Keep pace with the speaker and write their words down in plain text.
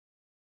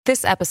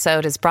This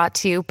episode is brought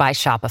to you by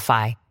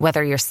Shopify.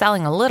 Whether you're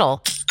selling a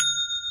little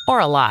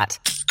or a lot,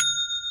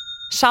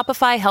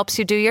 Shopify helps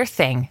you do your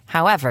thing,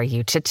 however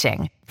you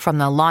cha-ching. From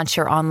the launch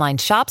your online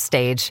shop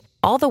stage,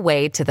 all the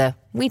way to the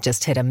we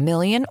just hit 1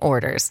 million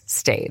orders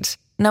stage.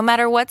 No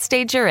matter what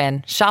stage you're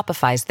in,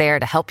 Shopify's there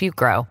to help you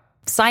grow.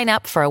 Sign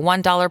up for a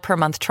 $1 per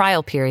month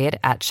trial period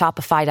at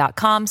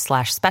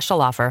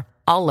shopify.com/special offer,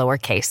 all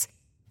lowercase.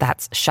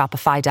 That's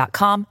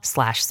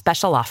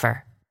shopify.com/special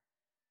offer.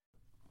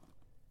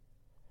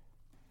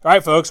 All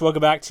right, folks,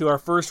 welcome back to our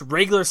first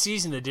regular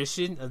season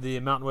edition of the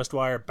Mountain West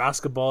Wire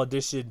Basketball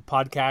Edition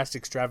podcast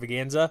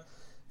extravaganza.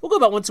 We'll go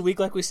about once a week,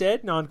 like we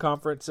said,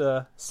 non-conference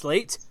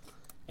slate.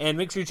 And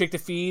make sure you check the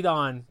feed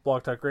on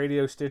Blog Talk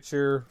Radio,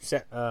 Stitcher,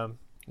 Spreaker.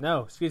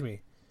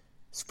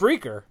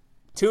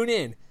 Tune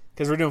in,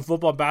 because we're doing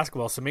football and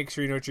basketball, so make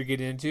sure you know what you're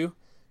getting into.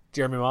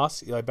 Jeremy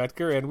Moss, Eli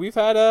Betker, and we've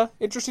had an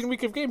interesting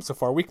week of games so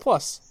far, week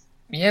plus.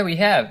 Yeah, we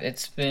have.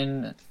 It's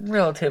been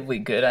relatively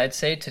good, I'd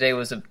say. Today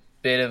was a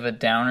bit of a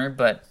downer,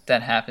 but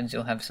that happens.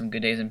 You'll have some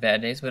good days and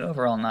bad days, but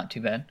overall not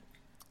too bad.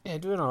 Yeah,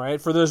 doing all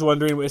right. For those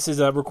wondering, this is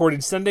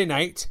recorded Sunday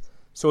night,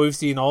 so we've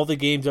seen all the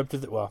games up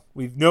to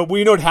we know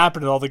what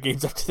happened in all the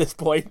games up to this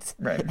point.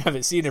 Right.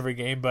 Haven't seen every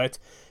game, but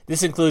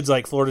this includes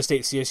like Florida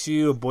State,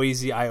 CSU,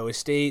 Boise, Iowa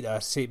State,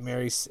 St.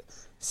 Mary's,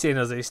 San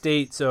Jose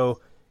State.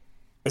 So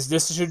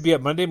this should be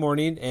up Monday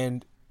morning,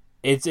 and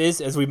it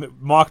is, as we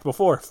mocked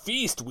before,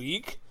 feast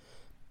week,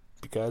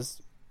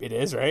 because it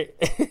is, right?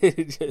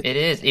 It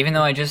is, even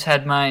though I just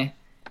had my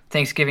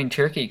Thanksgiving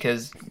turkey,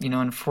 because,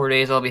 in 4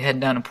 days I'll be heading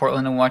down to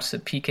Portland to watch the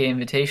PK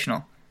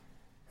Invitational.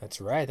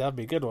 That's right. That'll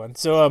be a good one.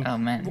 So, oh,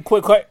 man.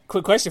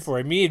 Quick question for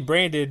you. Me and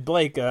Brandon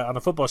Blake on a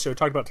football show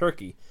talked about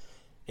turkey.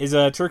 Is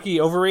turkey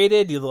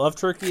overrated? Do you love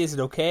turkey? Is it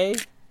okay?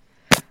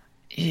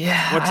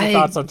 Yeah. What's your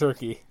thoughts on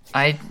turkey?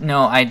 I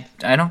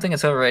don't think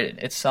it's overrated.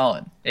 It's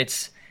solid.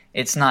 It's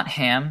not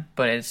ham,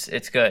 but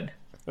it's good.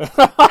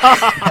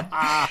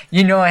 I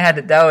had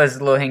to, that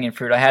was low hanging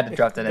fruit. I had to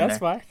drop that in there. That's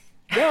fine.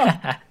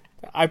 Yeah.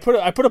 I put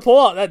a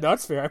poll out.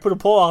 That's fair. I put a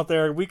poll out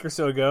there a week or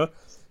so ago.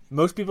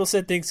 Most people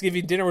said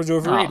Thanksgiving dinner was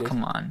overrated. Oh,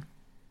 come on.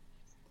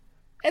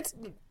 It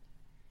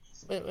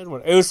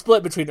was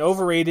split between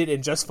overrated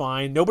and just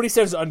fine. Nobody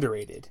says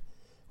underrated,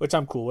 which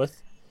I'm cool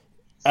with.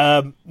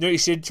 You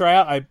should try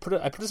out. I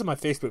put this on my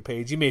Facebook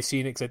page. You may have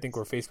seen it because I think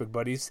we're Facebook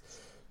buddies.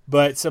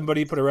 But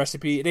somebody put a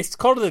recipe. They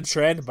called it a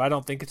trend, but I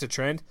don't think it's a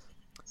trend.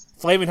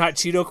 Flaming hot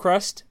Cheeto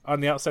crust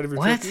on the outside of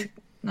your turkey.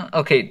 No,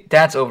 okay,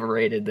 that's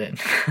overrated then.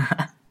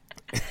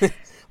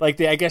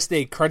 I guess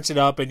they crunch it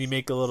up and you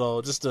make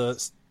a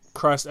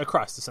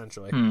crust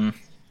essentially.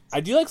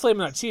 I do like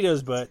Flaming Hot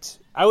Cheetos, but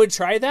I would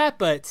try that,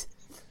 but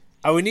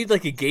I would need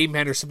like a game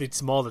hen or something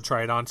small to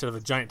try it on instead of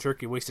a giant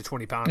turkey wasted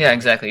 20 pounds. Yeah,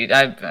 exactly.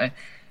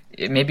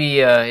 Maybe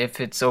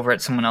if it's over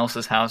at someone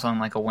else's house on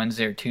like a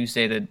Wednesday or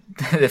Tuesday,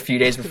 the few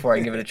days before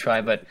I give it a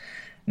try. But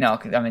no,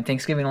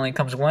 Thanksgiving only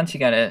comes once. You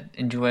got to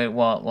enjoy it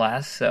while it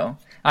lasts. So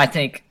I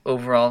think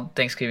overall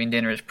Thanksgiving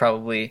dinner is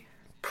probably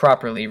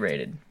properly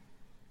rated.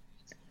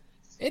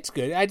 It's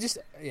good. I'm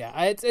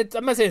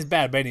not saying it's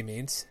bad by any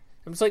means.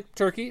 I'm just like,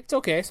 turkey, it's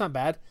okay. It's not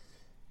bad.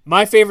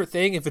 My favorite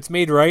thing, if it's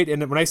made right,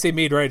 and when I say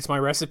made right, it's my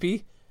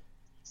recipe.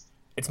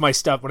 It's my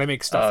stuff. When I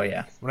make stuffing. Oh,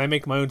 yeah. When I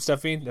make my own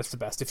stuffing, that's the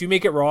best. If you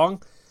make it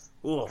wrong,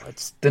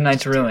 it's the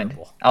night's ruined.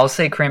 I'll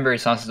say cranberry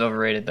sauce is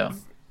overrated, though.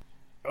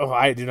 Oh,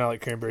 I do not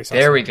like cranberry sauce.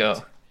 There we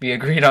go. We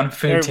agreed on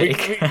food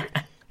take.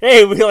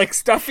 We like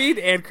stuffing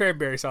and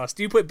cranberry sauce.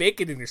 Do you put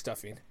bacon in your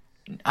stuffing?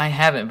 I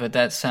haven't, but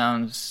that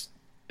sounds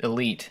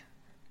elite.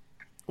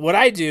 What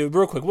I do,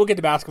 real quick, we'll get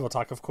to basketball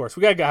talk, of course.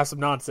 We got to have some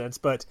nonsense,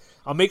 but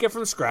I'll make it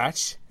from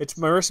scratch. It's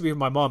my recipe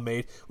my mom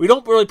made. We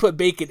don't really put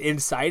bacon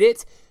inside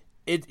it.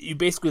 You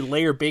basically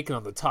layer bacon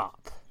on the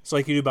top. So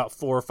like you do about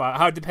 4 or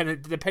 5.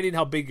 Depending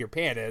how big your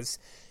pan is,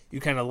 you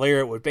kind of layer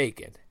it with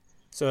bacon.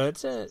 So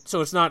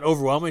it's not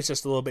overwhelming. It's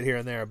just a little bit here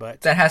and there. But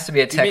that has to be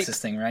a Texas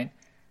thing, right?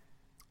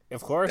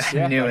 Of course,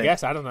 yeah. I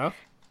guess I don't know.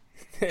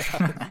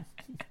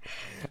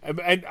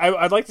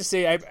 I'd like to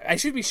say I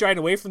should be shying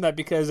away from that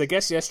because I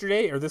guess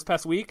yesterday or this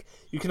past week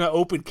you cannot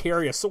open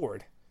carry a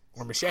sword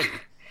or machete,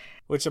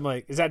 which I'm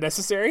like, is that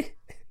necessary?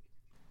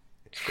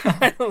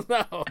 I don't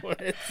know.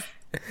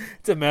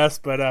 It's a mess,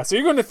 but so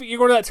you're going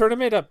to that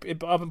tournament up in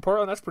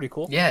Portland. That's pretty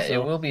cool. Yeah, so.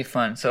 It will be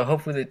fun. So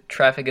hopefully the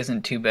traffic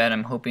isn't too bad.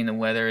 I'm hoping the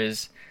weather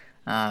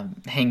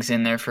hangs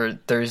in there for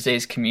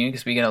Thursday's commute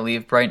because we got to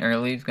leave bright and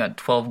early. We've got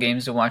 12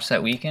 games to watch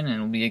that weekend, and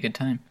it'll be a good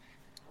time.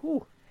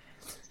 Ooh.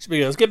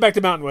 Let's get back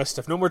to Mountain West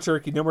stuff. No more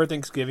turkey, no more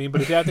Thanksgiving.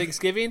 But if you have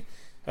Thanksgiving,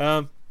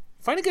 find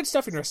a good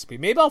stuffing recipe.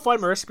 Maybe I'll find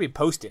my recipe and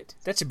post it.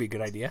 That should be a good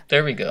idea.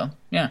 There we go.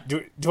 Yeah.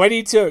 Do I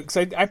need to? Because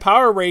I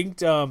power ranked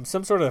some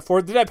sort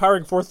of did I power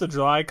rank 4th of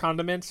July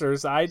condiments or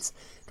sides?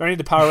 Do I need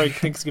to power rank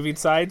Thanksgiving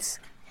sides?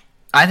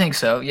 I think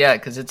so. Yeah,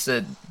 because it's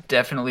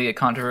definitely a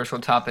controversial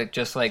topic,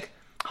 just like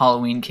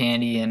Halloween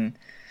candy and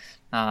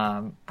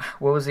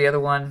what was the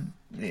other one?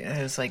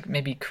 It's like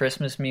maybe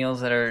Christmas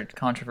meals that are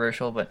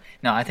controversial, but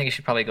no, I think you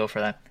should probably go for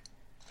that.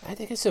 I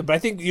think so, but I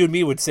think you and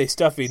me would say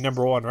stuffing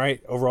number 1,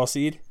 right? Overall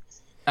seed.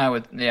 I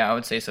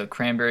would say so.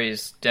 Cranberry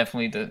is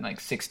definitely the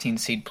 16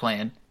 seed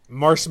plan.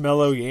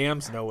 Marshmallow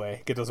yams? No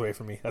way. Get those away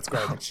from me. That's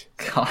garbage.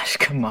 Oh, gosh,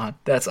 come on.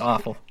 That's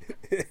awful.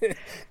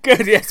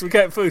 Good, yes, we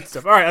got food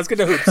stuff. All right, let's get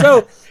to hoops.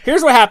 So,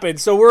 here's what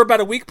happened. So, we're about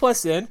a week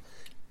plus in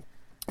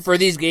for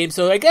these games.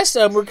 So, I guess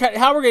how we're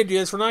going to do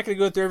this, we're not going to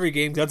go through every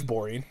game. That's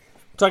boring.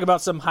 We'll talk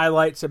about some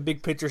highlights, some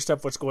big picture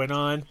stuff, what's going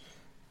on,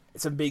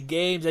 some big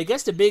games. I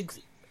guess a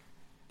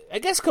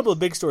couple of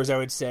big stories, I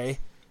would say.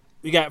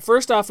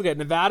 First off, we got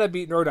Nevada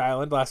beating Rhode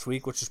Island last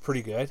week, which is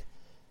pretty good.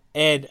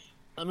 And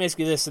let me ask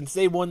you this. Since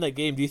they won that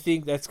game, do you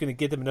think that's going to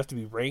get them enough to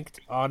be ranked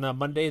on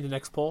Monday in the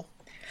next poll?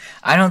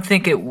 I don't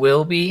think it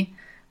will be.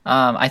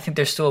 I think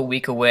they're still a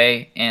week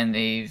away, and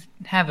they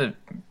have a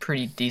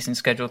pretty decent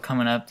schedule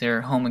coming up.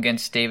 They're home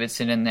against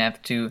Davidson, and they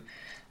have to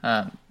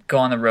go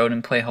on the road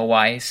and play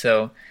Hawaii.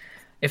 So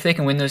if they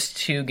can win those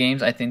two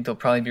games, I think they'll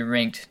probably be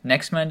ranked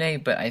next Monday,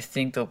 but I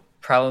think they'll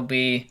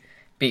probably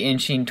be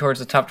inching towards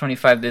the top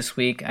 25 this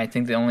week. I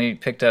think they only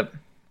picked up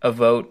a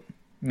vote,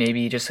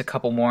 maybe just a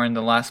couple more in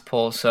the last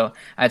poll, so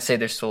I'd say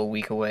they're still a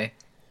week away.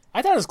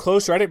 I thought it was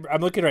closer.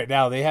 I'm looking right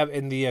now. They have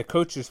in the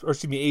coaches, or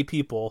excuse me,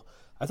 AP poll,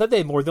 I thought they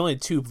had more. They only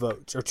had 2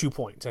 votes, or 2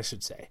 points, I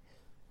should say.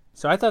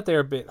 So I thought they were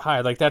a bit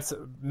higher. Like, that's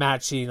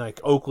matching, like,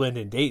 Oakland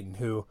and Dayton,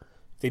 who,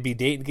 if they beat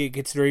Dayton, get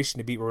consideration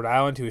to beat Rhode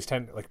Island, who is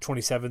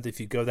 27th if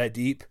you go that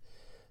deep.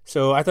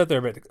 So I thought they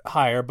were a bit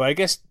higher, but I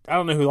guess, I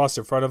don't know who lost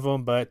in front of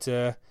them, but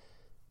I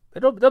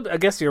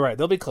guess you're right.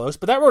 They'll be close.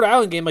 But that Rhode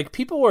Island game, like,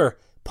 people were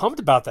pumped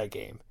about that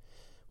game.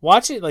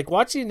 Watching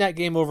that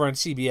game over on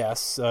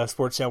CBS,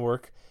 Sports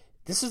Network,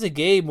 this is a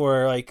game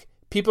where, like,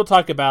 people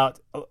talk about,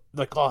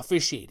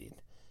 officiating.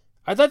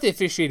 I thought the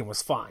officiating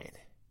was fine.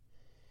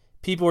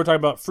 People were talking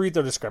about free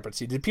throw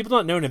discrepancy. Did people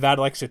not know Nevada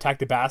likes to attack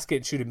the basket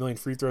and shoot 1 million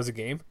free throws a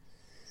game?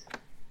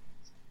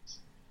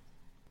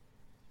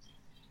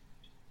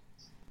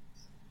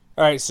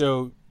 All right,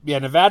 so, yeah,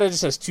 Nevada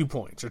just has 2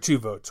 points, or 2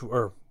 votes,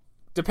 or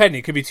depending.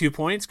 It could be 2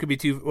 points, could be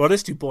 2, well, it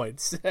is 2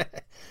 points.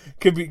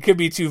 could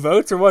be 2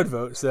 votes or 1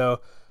 vote,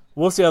 so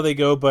we'll see how they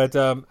go. But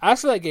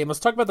as for that game, let's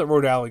talk about the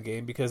Rhode Island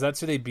game, because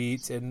that's who they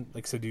beat, and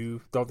like I said,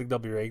 don't think they'll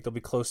be ranked. They'll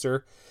be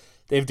closer.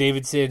 They have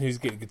Davidson, who's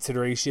getting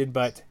consideration,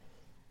 but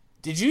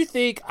did you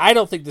think, I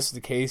don't think this is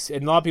the case,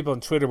 and a lot of people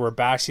on Twitter were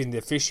bashing the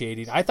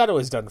officiating. I thought it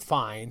was done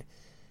fine,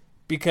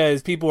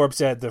 because people were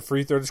upset at the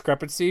free throw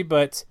discrepancy,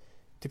 but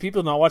do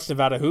people not watch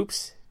Nevada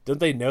hoops?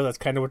 Don't they know that's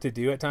kind of what they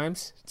do at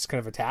times? It's kind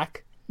of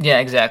attack. Yeah,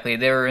 exactly.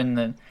 They were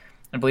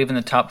I believe in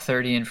the top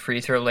 30 in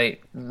free throw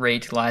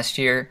rate last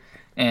year,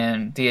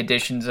 and the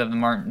additions of the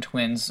Martin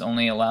twins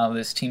only allow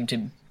this team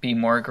to be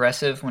more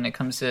aggressive when it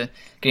comes to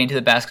getting to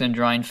the basket and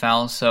drawing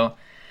fouls. So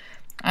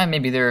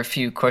maybe there are a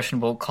few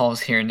questionable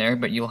calls here and there,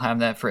 but you'll have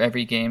that for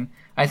every game.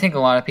 I think a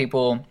lot of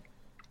people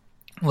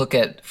look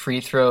at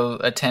free throw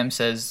attempts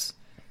as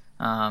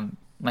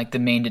the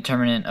main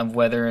determinant of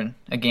whether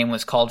a game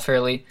was called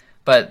fairly,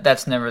 but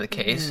that's never the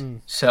case.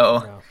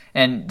 No.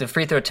 And the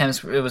free throw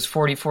attempts, it was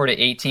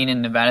 44-18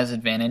 in Nevada's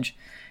advantage,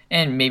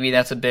 and maybe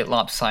that's a bit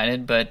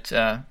lopsided, but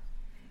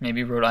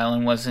maybe Rhode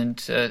Island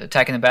wasn't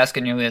attacking the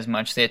basket nearly as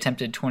much. They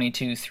attempted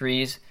 22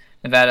 threes.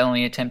 Nevada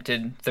only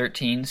attempted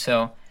 13,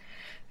 so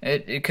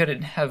it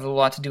could have a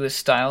lot to do with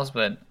styles,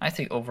 but I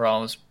think overall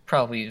it was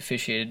probably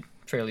officiated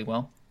fairly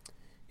well.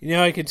 You know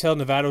how I can tell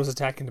Nevada was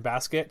attacking the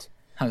basket?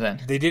 How's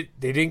that? They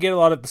didn't get a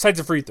lot of, besides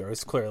the free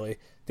throws, clearly,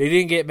 they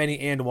didn't get many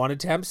and one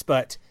attempts,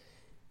 but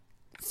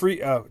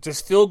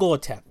just field goal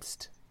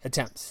attempts.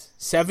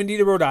 70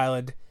 to Rhode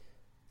Island,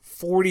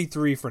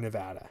 43 for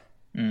Nevada.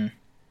 And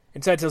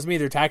so that tells me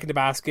they're attacking the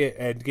basket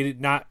and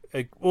getting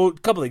a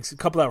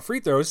couple out free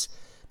throws.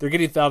 They're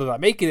getting fouled and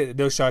not making it, and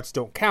those shots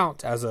don't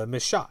count as a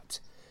missed shot.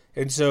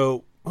 And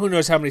so who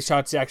knows how many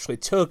shots they actually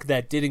took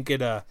that didn't get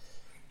that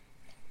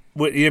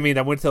went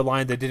to the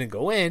line that didn't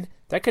go in.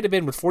 That could have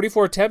been, with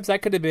 44 attempts,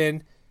 that could have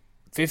been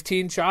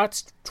 15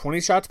 shots,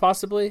 20 shots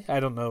possibly. I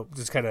don't know,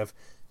 just kind of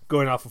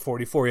going off of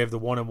 44. You have the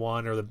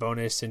 1-and-1 or the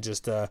bonus and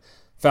just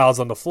fouls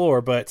on the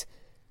floor. But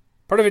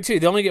part of it, too,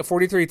 they only get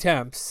 43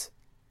 attempts.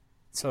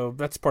 So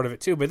that's part of it,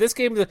 too. But this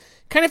game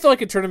kind of felt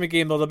like a tournament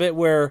game a little bit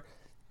where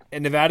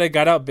Nevada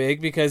got out big,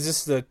 because this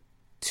is the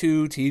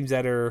two teams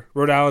that are,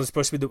 Rhode Island is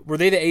supposed to be, were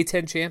they the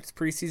A-10 champs,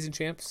 preseason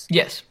champs?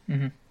 Yes.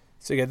 Mm-hmm.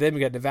 So you got them, you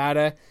got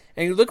Nevada.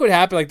 And look what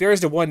happened. Like, there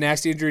was the one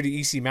nasty injury to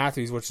E.C.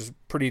 Matthews, which is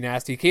pretty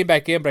nasty. He came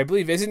back in, but I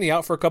believe, isn't he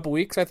out for a couple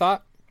weeks, I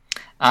thought?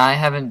 I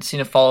haven't seen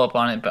a follow-up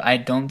on it, but I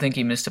don't think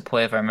he missed a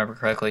play, if I remember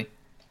correctly.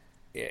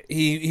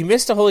 He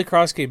missed a Holy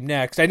Cross game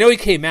next. I know he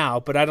came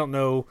out, but I don't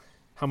know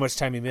how much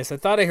time he missed. I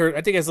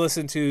think I was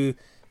listening to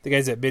the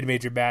guys at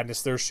Mid-Major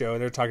Madness, their show,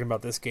 and they're talking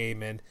about this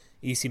game, and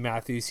E.C.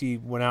 Matthews, he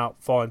went out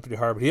falling pretty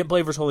hard, but he didn't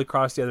play versus Holy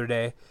Cross the other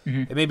day,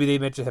 and maybe they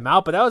mentioned him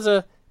out, but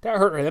that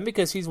hurt him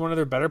because he's one of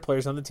their better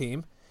players on the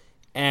team.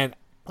 And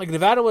like,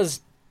 Nevada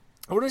was,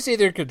 I wouldn't say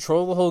they're in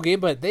control of the whole game,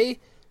 but they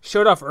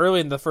showed off early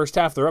in the first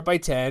half. They're up by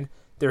 10.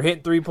 They're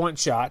hitting 3-point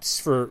shots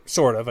for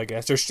sort of, I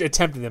guess. They're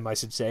attempting them, I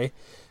should say.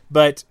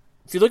 But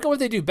if you look at what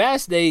they do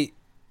best, they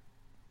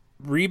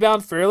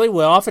rebound fairly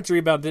well. Offensive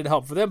rebound didn't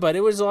help for them, but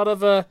it was a lot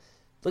of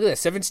look at that,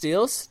 7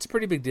 steals. It's a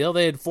pretty big deal.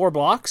 They had 4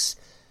 blocks.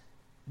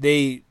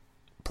 They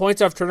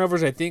points off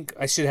turnovers. I think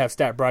I should have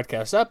stat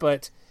broadcast up,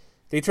 but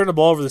they turned the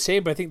ball over the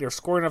same. But I think they're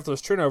scoring off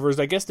those turnovers.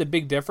 I guess the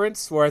big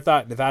difference where I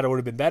thought Nevada would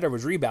have been better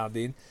was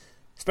rebounding,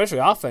 especially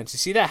offense. You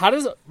see that? How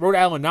does Rhode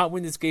Island not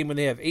win this game when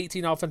they have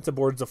 18 offensive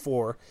boards to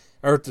 4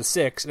 or to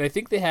 6? And I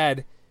think they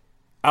had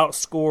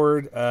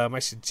outscored. I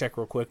should check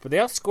real quick, but they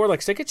outscored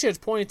like second chance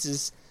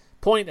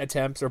point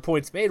attempts or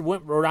points made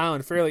went Rhode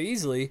Island fairly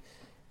easily.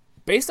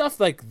 Based off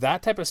like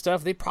that type of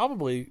stuff, they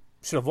probably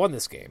should have won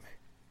this game.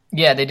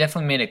 Yeah, they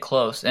definitely made it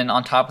close. And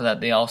on top of that,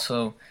 they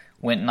also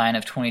went 9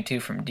 of 22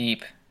 from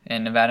deep,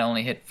 and Nevada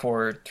only hit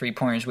 4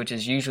 3-pointers, which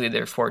is usually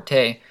their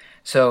forte.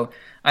 So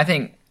I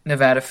think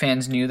Nevada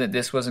fans knew that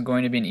this wasn't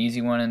going to be an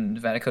easy one, and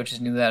Nevada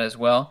coaches knew that as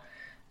well.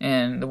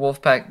 And the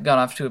Wolfpack got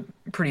off to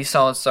a pretty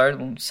solid start,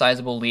 a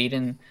sizable lead,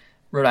 and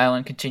Rhode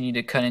Island continued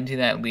to cut into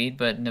that lead,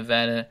 but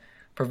Nevada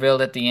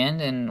prevailed at the end,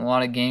 and a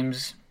lot of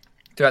games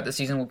throughout the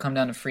season will come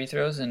down to free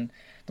throws, and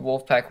the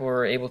Wolfpack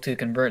were able to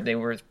convert. They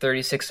were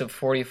 36 of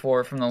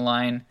 44 from the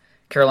line.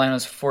 Carolina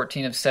was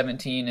 14 of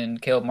 17,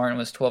 and Caleb Martin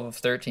was 12 of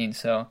 13.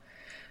 So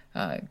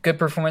good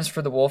performance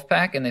for the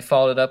Wolfpack, and they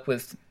followed it up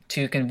with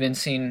 2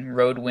 convincing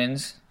road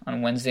wins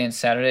on Wednesday and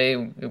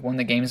Saturday. It won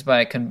the games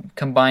by a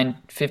combined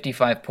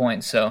 55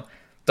 points. So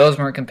those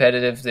weren't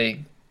competitive.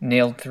 They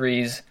nailed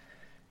threes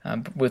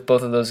with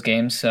both of those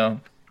games. So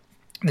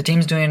the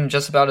team's doing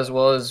just about as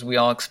well as we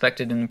all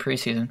expected in the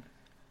preseason.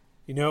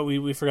 You know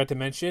what we forgot to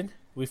mention?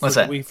 What's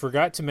that? We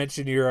forgot to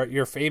mention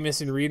your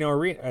famous in Reno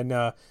arena.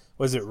 And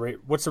was it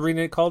what's the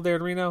arena called there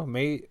in Reno?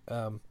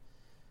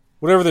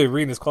 Whatever the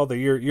arena is called there.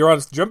 You're on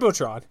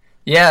Jumbotron.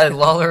 Yeah,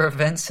 Lawler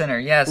Event Center.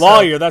 Yeah,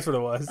 Lawyer, that's what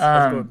it was.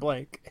 I was going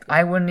blank.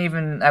 I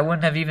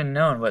wouldn't have even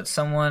known, but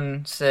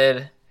someone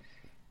said,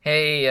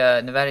 "Hey,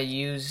 Nevada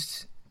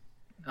used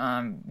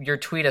your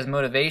tweet as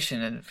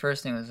motivation," and the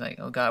first thing was like,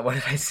 "Oh God, what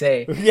did I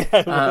say?" Yeah,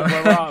 what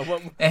went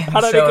wrong?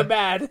 How did I make it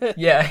bad?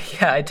 yeah,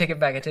 I take it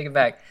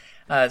back.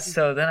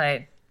 So then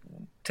I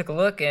took a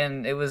look,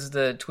 and it was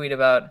the tweet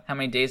about how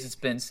many days it's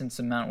been since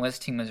the Mount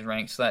West team was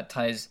ranked. So that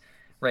ties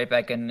right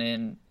back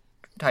into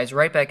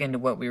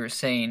what we were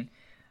saying.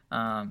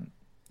 And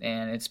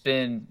it's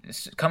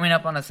coming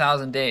up on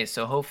 1,000 days.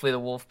 So hopefully the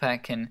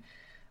Wolfpack can,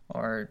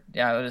 I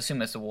would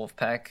assume it's the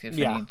Wolfpack. If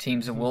any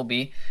teams, it will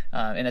be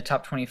in the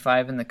top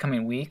 25 in the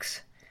coming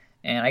weeks.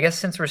 And I guess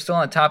since we're still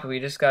on the topic,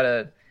 we just got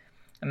a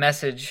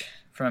message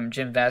from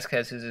Jim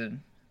Vasquez, who's a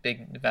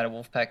big Nevada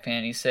Wolfpack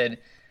fan. He said,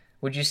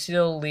 "Would you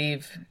still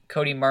leave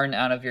Cody Martin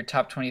out of your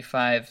top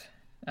 25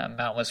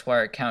 Mount West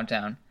Wire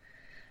countdown?"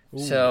 Ooh.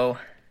 So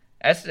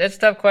that's a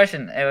tough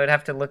question. I would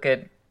have to look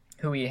at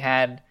who he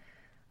had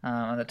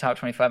on the top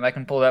 25. I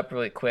can pull it up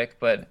really quick,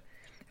 but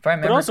if I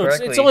remember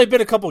correctly... it's only been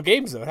a couple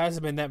games, though. It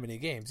hasn't been that many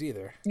games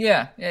either.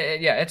 Yeah,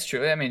 it's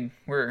true. I mean,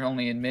 we're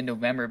only in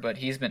mid-November, but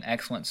he's been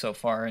excellent so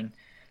far, and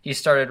he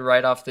started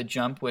right off the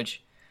jump,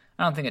 which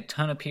I don't think a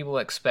ton of people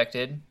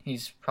expected.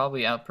 He's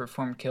probably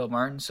outperformed Caleb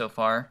Martin so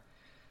far.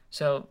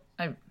 So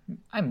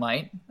I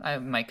might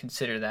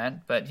consider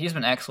that, but he's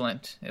been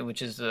excellent,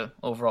 which is the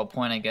overall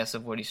point, I guess,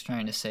 of what he's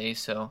trying to say.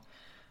 So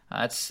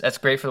that's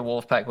great for the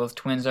Wolfpack. Both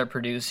twins are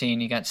producing.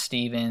 You got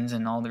Stevens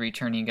and all the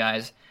returning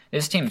guys.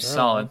 This team's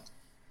solid.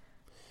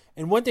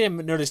 And one thing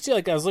I noticed too,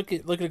 like I was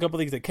looking at a couple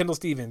things like Kendall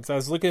Stevens. I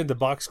was looking at the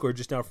box score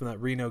just now from that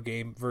Reno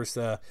game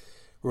versus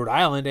Rhode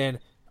Island, and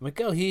I'm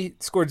like, oh, he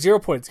scored 0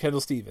 points, Kendall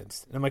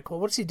Stevens. And I'm like, well,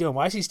 what's he doing?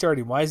 Why is he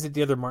starting? Why is it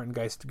the other Martin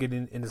guys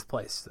getting in his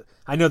place?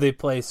 I know they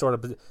play sort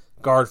of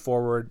guard,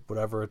 forward,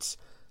 whatever.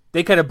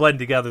 They kind of blend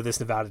together,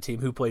 this Nevada team,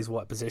 who plays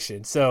what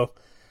position. So,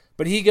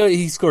 but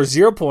he scores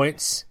 0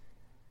 points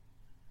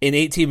in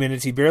 18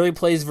 minutes. He barely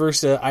plays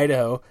versus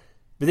Idaho.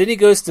 But then he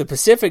goes to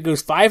Pacific,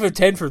 goes 5 of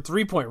 10 for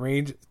 3-point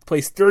range,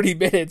 plays 30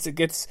 minutes, and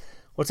gets,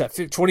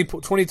 20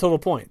 total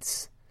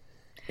points.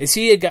 Is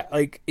he a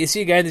guy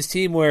in this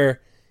team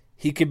where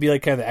he could be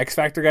like kind of the X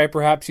Factor guy,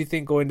 perhaps, you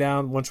think, going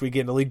down once we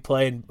get into league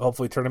play and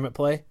hopefully tournament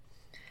play?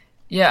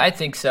 Yeah, I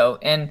think so.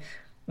 And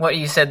what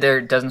you said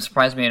there doesn't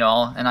surprise me at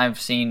all. And I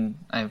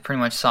pretty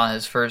much saw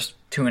his first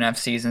 2.5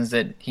 seasons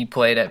that he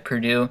played at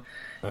Purdue.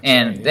 That's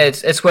right,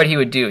 yeah. It's what he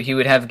would do. He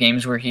would have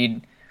games where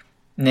he'd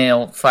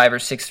nail 5 or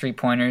 6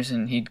 3-pointers,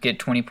 and he'd get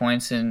 20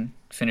 points and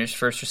finish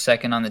first or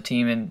second on the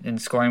team in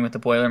scoring with the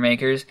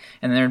Boilermakers.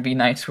 And then there'd be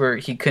nights where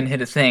he couldn't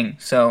hit a thing.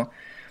 So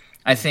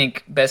I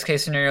think best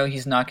case scenario,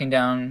 he's knocking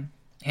down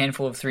a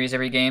handful of threes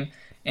every game.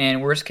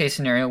 And worst case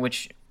scenario,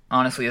 which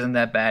honestly isn't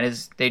that bad,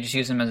 is they just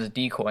use him as a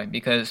decoy,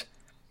 because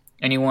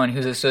anyone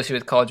who's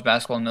associated with college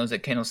basketball knows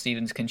that Kendall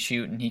Stevens can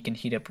shoot and he can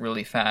heat up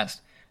really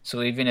fast.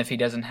 So even if he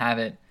doesn't have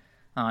it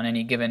on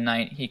any given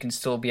night, he can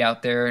still be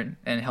out there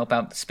and help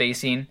out the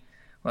spacing,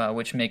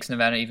 which makes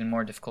Nevada even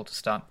more difficult to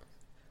stop.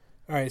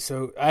 All right,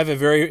 so I have a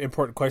very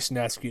important question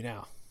to ask you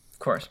now. Of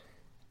course.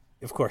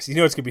 You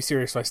know it's going to be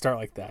serious if I start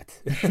like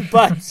that.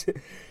 But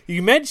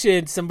you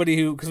mentioned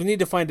somebody because we need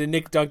to find a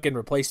Nick Duncan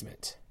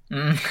replacement.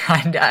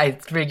 I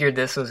figured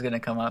this was going to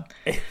come up.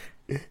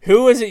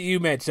 Who was it you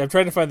mentioned? I'm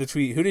trying to find the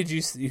tweet. Who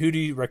do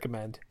you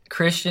recommend?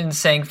 Christian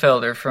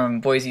Sangfelder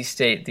from Boise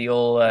State, the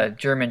old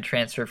German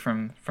transfer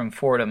from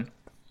Fordham.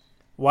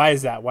 Why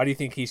is that? Why do you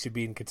think he should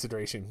be in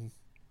consideration?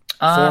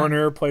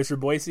 Foreigner, plays for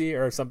Boise,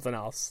 or something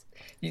else?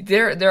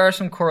 There are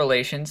some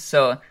correlations,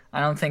 so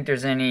I don't think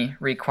there's any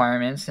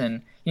requirements.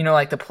 And,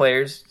 like the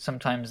players,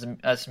 sometimes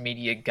us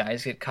media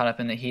guys get caught up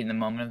in the heat in the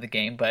moment of the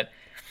game. But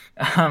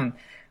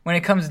when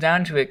it comes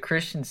down to it,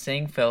 Christian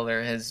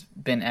Sangfelder has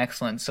been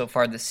excellent so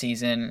far this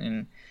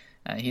season,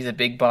 and he's a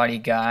big body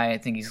guy. I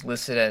think he's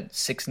listed at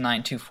 6'9",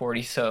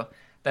 240, so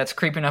that's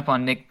creeping up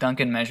on Nick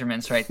Duncan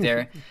measurements right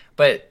there.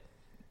 But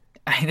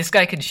this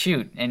guy can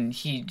shoot, and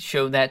he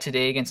showed that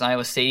today against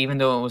Iowa State. Even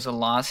though it was a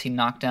loss, he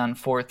knocked down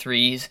 4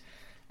 threes.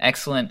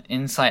 Excellent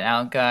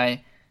inside-out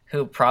guy.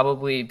 He'll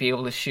probably be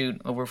able to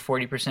shoot over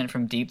 40%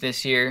 from deep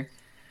this year.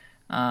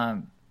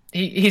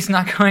 He's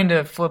not going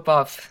to flip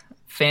off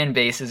fan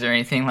bases or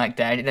anything like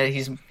that.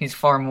 He's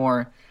far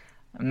more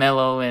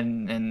mellow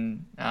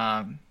and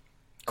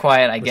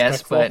quiet, I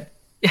guess. But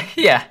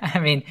yeah, I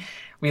mean,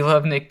 we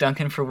love Nick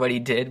Duncan for what he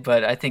did,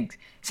 but I think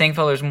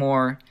Sangfelder's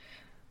more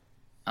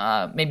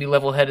maybe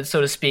level-headed, so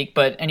to speak.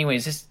 But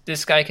anyways,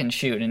 this guy can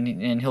shoot,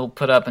 and he'll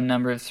put up a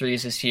number of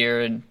threes this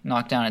year and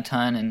knock down a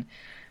ton. And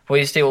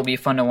Boise State will be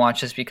fun to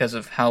watch just because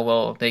of how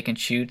well they can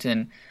shoot.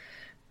 And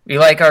we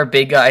like our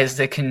big guys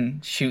that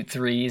can shoot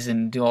threes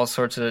and do all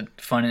sorts of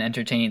fun and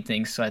entertaining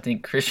things. So I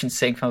think Christian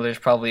Sangfelder is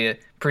probably a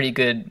pretty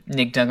good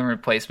Nick Duncan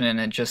replacement,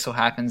 and it just so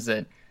happens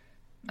that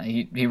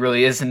he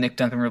really is a Nick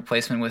Duncan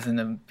replacement within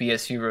the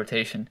BSU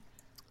rotation.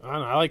 I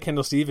don't know. I like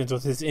Kendall Stevens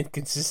with his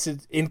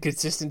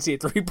inconsistency at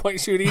 3-point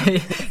shooting.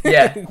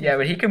 yeah,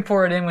 but he can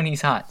pour it in when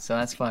he's hot, so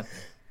that's fun.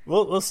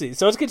 Well, we'll see.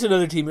 So let's get to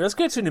another team. Let's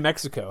get to New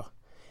Mexico.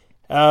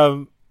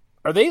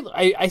 Are they?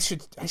 I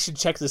should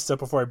check this stuff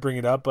before I bring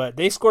it up. But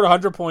they scored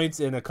 100 points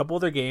in a couple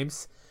of their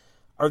games.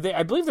 Are they?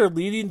 I believe they're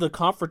leading the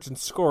conference in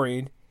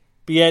scoring.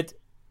 But yet,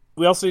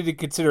 we also need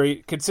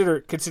to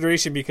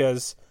consideration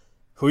because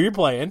who you're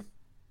playing.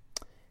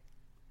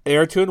 They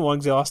are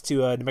 2-1. They lost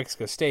to New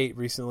Mexico State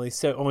recently,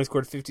 so only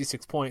scored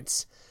 56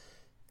 points.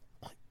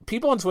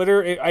 People on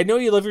Twitter, I know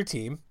you love your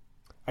team.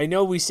 I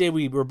know we say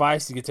we're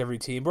biased against every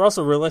team. We're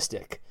also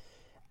realistic.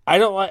 I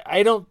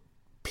don't.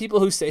 People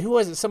who say, who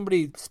was it?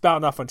 Somebody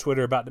spouting off on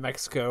Twitter about New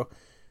Mexico.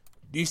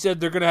 You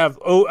said they're going to have.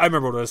 Oh, I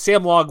remember what it was.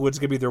 Sam Logwood's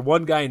going to be their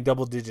one guy in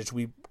double digits.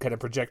 We kind of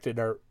projected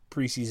our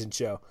preseason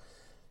show.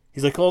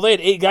 He's like, well, they had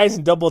 8 guys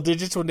in double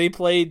digits when they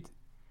played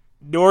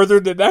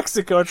Northern New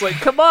Mexico. It's like,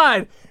 come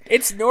on,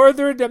 it's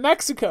Northern New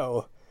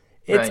Mexico.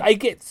 Right. I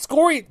get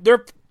scoring.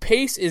 Their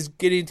pace is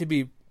getting to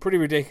be pretty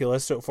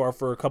ridiculous so far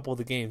for a couple of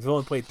the games. They've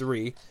only played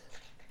 3,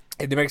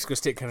 and New Mexico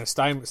State kind of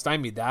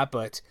stymied that.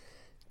 But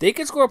they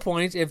can score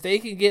points if they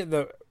can get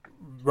the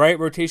right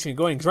rotation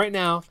going. Because right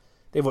now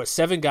they have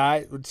 7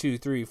 guys, 2,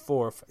 3,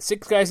 4,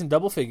 6 guys in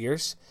double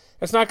figures.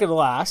 That's not going to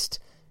last.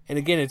 And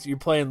again, you're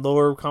playing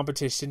lower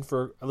competition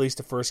for at least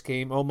the first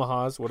game.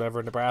 Omaha's,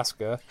 whatever,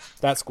 Nebraska,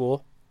 that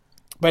school.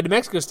 But New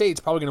Mexico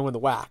State's probably going to win the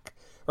WAC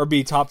or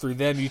be top 3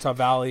 then, Utah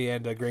Valley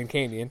and Grand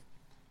Canyon.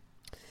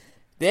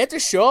 They have to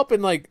show up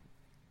and,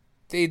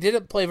 they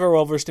didn't play very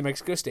well versus New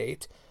Mexico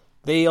State.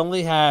 They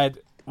only had,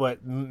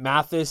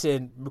 Mathis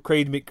and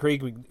Chris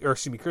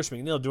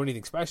McNeil do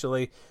anything special.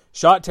 They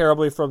shot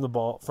terribly from the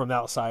ball, from the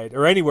outside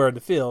or anywhere in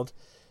the field.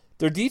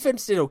 Their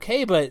defense did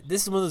okay, but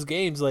this is one of those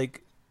games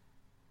like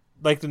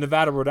the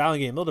Nevada-Rhode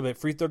Island game, a little bit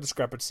free throw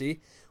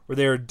discrepancy, where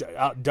they were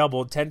out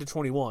doubled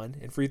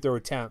 10-21 in free throw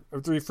attempt,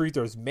 or 3 free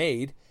throws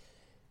made,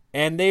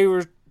 and they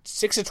were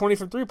 6-20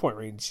 from 3-point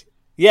range.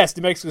 Yes,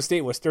 New Mexico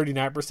State was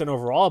 39%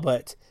 overall,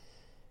 but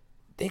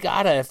they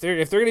gotta, if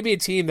they're gonna be a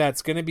team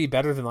that's gonna be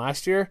better than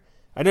last year.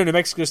 I know New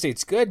Mexico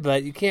State's good,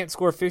 but you can't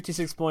score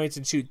 56 points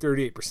and shoot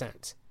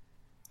 38%.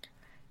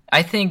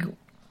 I think,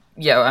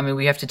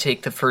 we have to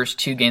take the first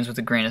 2 games with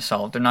a grain of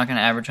salt. They're not going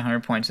to average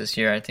 100 points this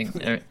year. I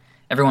think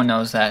everyone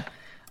knows that.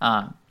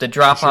 The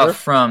drop-off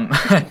from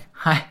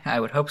I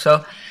would hope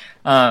so.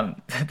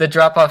 The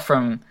drop-off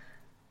from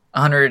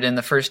 100 in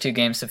the first 2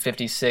 games to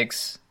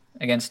 56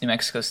 against New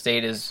Mexico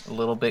State is a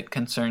little bit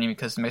concerning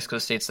because New Mexico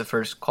State's the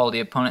first quality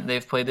opponent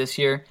they've played this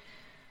year.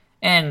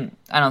 And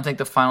I don't think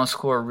the final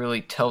score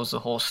really tells the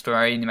whole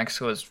story. New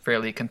Mexico is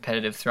fairly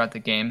competitive throughout the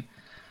game.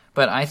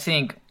 But I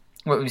think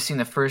what we've seen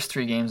the first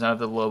 3 games out of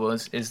the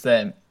Lobos is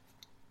that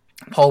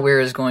Paul Weir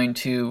is going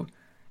to,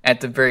 at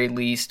the very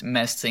least,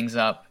 mess things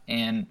up.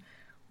 And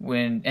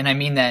I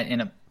mean that in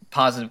a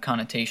positive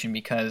connotation,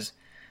 because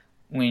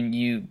when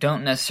you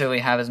don't necessarily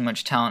have as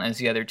much talent as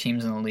the other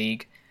teams in the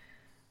league,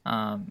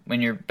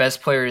 when your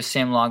best player is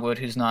Sam Logwood,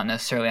 who's not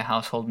necessarily a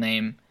household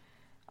name,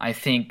 I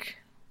think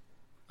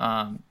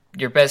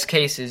your best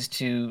case is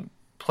to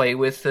play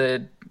with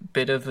a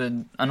bit of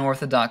an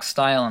unorthodox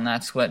style, and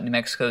that's what New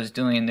Mexico is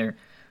doing.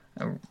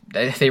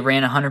 They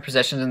ran 100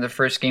 possessions in the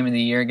first game of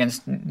the year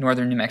against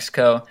Northern New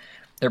Mexico.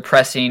 They're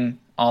pressing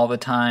all the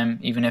time,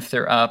 even if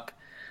they're up.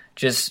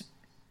 Just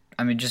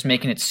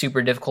making it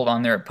super difficult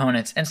on their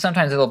opponents. And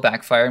sometimes it'll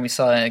backfire, and we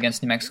saw that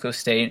against New Mexico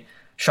State.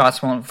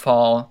 Shots won't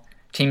fall.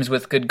 teams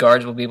with good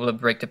guards will be able to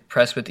break the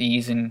press with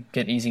ease and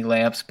get easy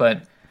layups.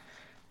 But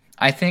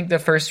I think the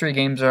first 3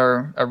 games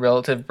are a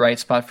relative bright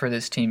spot for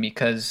this team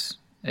because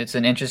it's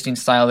an interesting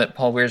style that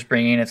Paul Weir's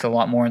bringing. It's a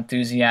lot more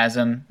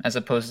enthusiasm as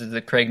opposed to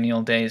the Craig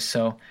Neal days.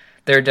 So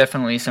there are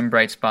definitely some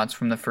bright spots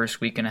from the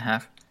first week and a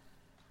half.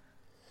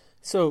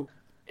 So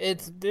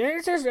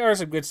there's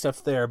some good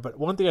stuff there, but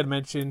one thing I'd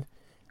mention,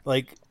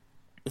 like,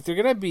 if they're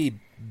gonna be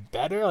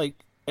better, like,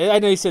 I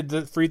know you said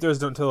the free throws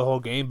don't tell the whole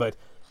game, but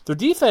their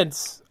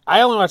defense,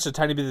 I only watched a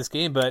tiny bit of this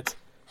game, but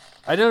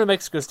I know New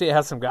Mexico State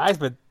has some guys,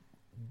 but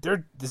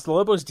this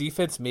Lobos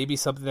defense may be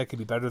something that could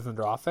be better than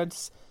their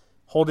offense,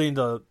 holding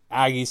the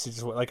Aggies to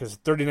just like a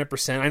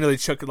 39%. I know they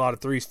chucked a lot of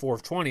threes, 4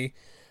 of 20,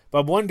 but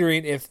I'm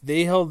wondering if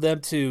they held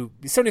them to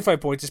 75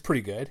 points is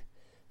pretty good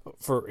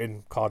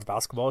in college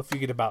basketball. If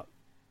you get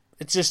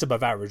it's just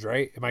above average,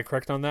 right? Am I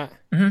correct on that?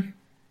 Mm-hmm.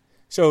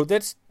 So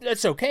that's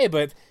okay,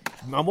 but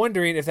I'm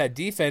wondering if that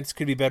defense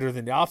could be better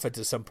than the offense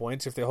at some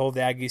points. If they hold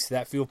the Aggies to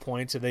that few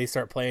points and they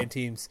start playing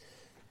teams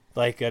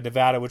like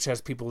Nevada, which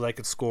has people that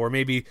can score.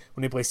 Maybe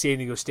when they play San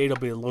Diego State,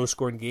 it'll be a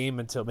low-scoring game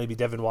until maybe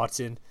Devin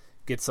Watson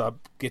gets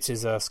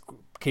his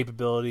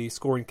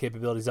scoring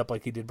capabilities up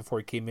like he did before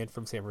he came in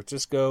from San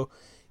Francisco.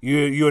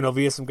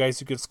 UNLV has some guys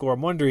who could score.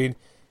 I'm wondering,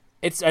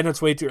 I know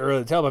it's way too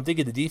early to tell, but I'm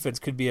thinking the defense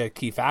could be a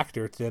key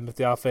factor to them if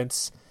the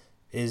offense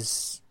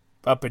is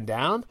up and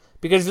down.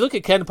 Because if you look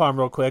at KenPom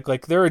real quick,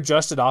 like their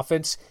adjusted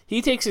offense,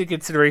 he takes into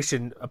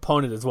consideration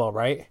opponent as well,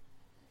 right?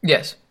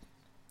 Yes.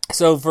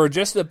 So for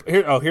just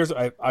here's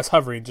I was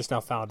hovering, just now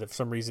found it. For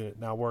some reason it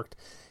now worked.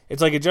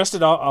 It's like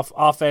adjusted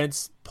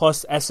offense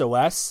plus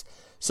SOS.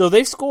 So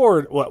they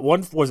scored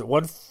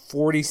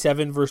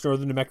 147 versus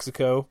Northern New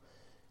Mexico.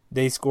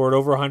 They scored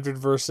over 100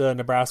 versus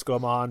Nebraska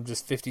Omaha,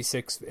 just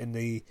 56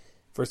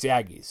 versus the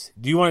Aggies.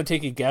 Do you want to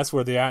take a guess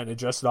where they're at in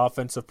adjusted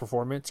offensive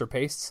performance or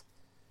pace?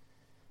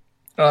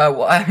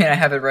 Well, I mean, I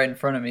have it right in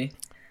front of me.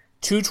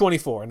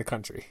 224 in the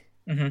country.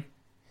 Mm-hmm.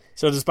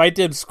 So despite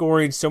them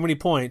scoring so many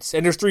points,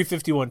 and there's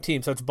 351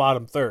 teams, so that's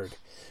bottom third.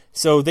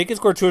 So they can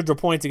score 200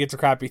 points against a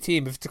crappy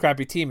team. If it's a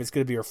crappy team, it's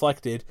going to be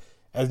reflected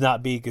as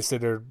not being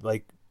considered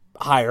like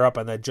higher up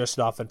on that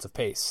adjusted offensive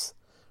pace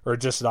or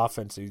adjusted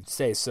offense, you'd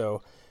say.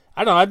 So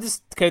I don't know. I'm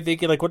just kind of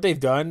thinking like what they've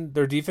done.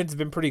 Their defense has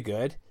been pretty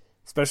good,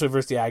 especially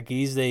versus the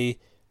Aggies.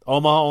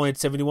 Omaha only had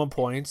 71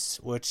 points,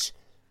 which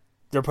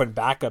they're putting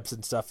backups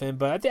and stuff in.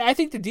 But I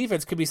think the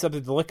defense could be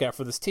something to look at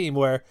for this team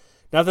where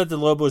not that the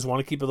Lobos want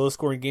to keep a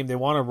low-scoring game. They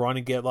want to run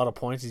and get a lot of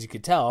points, as you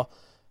could tell.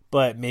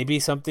 But maybe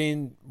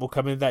something will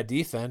come into that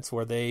defense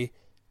where they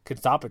could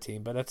stop a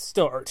team. But that's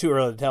still too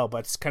early to tell. But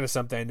it's kind of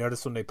something I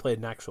noticed when they played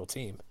an actual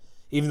team,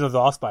 even though they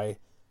lost by,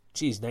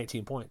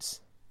 19 points.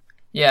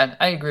 Yeah,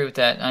 I agree with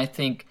that. I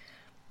think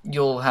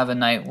you'll have a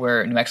night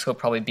where New Mexico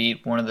probably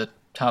beat one of the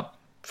top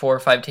 4 or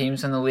 5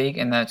 teams in the league,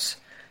 and that's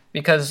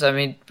because, I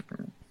mean,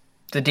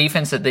 the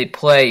defense that they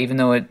play, even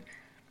though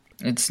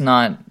it's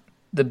not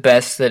the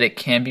best that it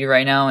can be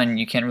right now, and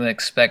you can't really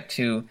expect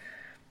to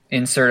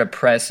insert a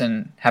press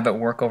and have it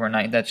work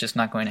overnight. That's just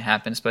not going to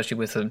happen, especially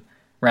with a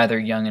rather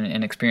young and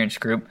inexperienced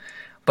group.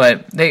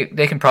 But they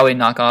can probably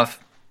knock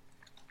off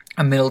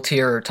a middle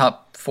tier or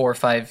top 4 or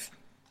 5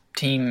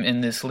 team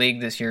in this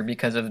league this year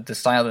because of the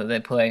style that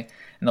they play.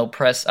 And they'll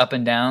press up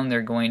and down.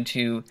 They're going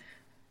to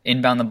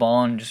inbound the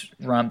ball and just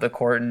run up the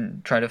court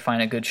and try to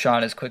find a good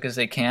shot as quick as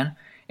they can.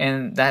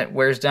 And that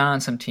wears down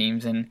on some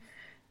teams. And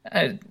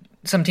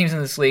some teams in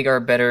this league are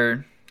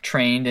better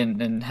trained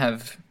and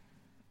have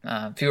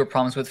fewer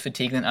problems with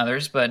fatigue than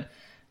others, but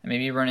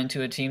maybe you run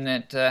into a team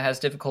that has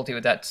difficulty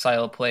with that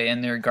style of play,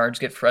 and their guards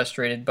get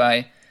frustrated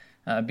by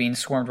being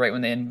swarmed right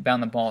when they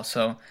inbound the ball.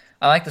 So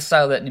I like the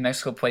style that New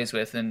Mexico plays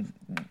with, and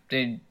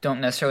they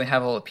don't necessarily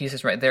have all the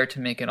pieces right there to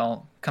make it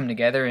all come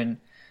together and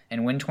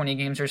win 20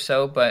 games or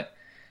so, but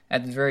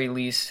at the very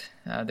least,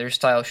 their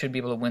style should be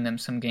able to win them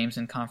some games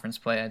in conference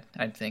play,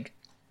 I'd think.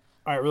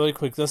 All right, really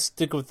quick, let's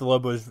stick with the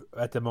Lobos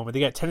at the moment. They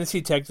got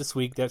Tennessee Tech this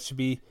week. That should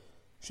be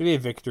a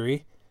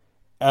victory.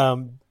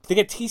 They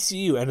get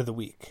TCU end of the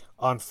week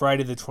on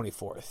Friday the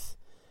 24th.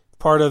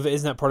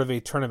 Isn't that part of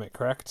a tournament,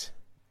 correct?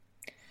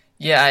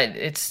 Yeah,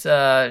 it's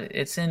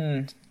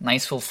in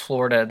Niceville,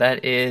 Florida.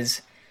 That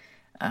is,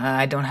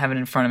 I don't have it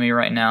in front of me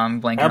right now.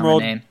 I'm blanking on the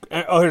name.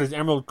 Oh, here it is,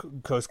 Emerald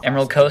Coast Classic.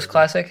 Emerald Coast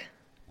Classic?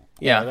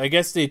 Yeah, I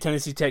guess the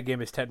Tennessee Tech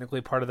game is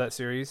technically part of that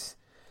series.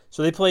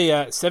 So they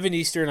play 7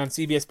 Eastern on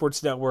CBS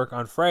Sports Network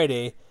on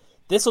Friday.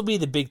 This will be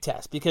the big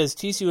test because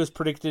TCU is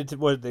predicted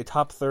to, the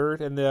top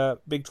third in the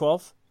Big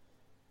 12?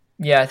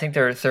 Yeah, I think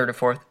they're third or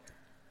fourth.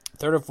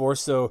 Third or fourth.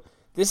 So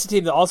this is a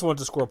team that also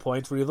wants to score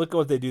points. When you look at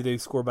what they do, they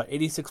score about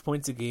 86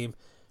 points a game.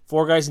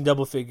 4 guys in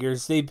double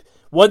figures.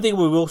 One thing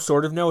we will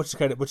sort of know,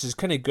 which is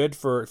kind of good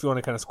for if you want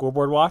to kind of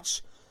scoreboard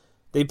watch.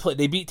 They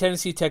beat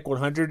Tennessee Tech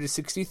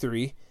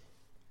 100-63,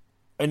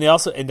 and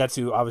that's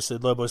who obviously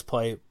Lobos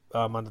play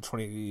on the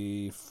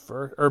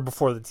 21st or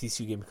before the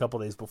TCU game, a couple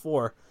days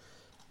before.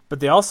 But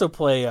they also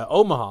play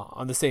Omaha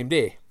on the same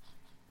day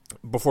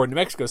before New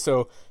Mexico.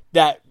 So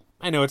that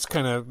I know it's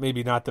kind of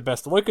maybe not the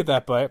best to look at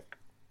that, but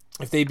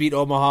if they beat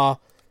Omaha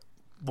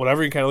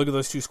whatever, you kind of look at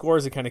those two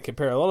scores and kind of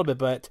compare a little bit,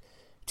 but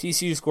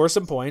TCU scores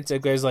some points. They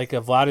have guys like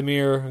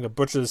Vladimir, I'm going to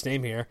butcher this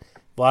name here,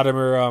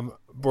 Vladimir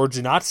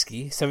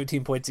Borjanatsky,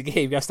 17 points a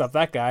game. You got to stop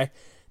that guy.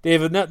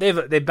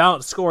 They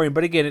balance scoring,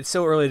 but again, it's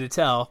so early to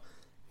tell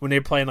when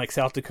they're playing like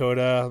South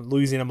Dakota,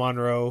 Louisiana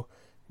Monroe,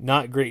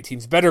 not great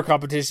teams. Better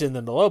competition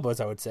than the Lobos,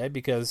 I would say,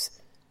 because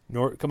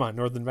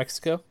Northern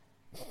Mexico.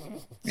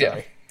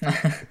 Yeah.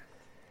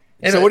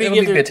 So what do you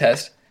give a good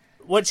test.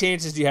 What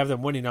chances do you have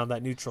them winning on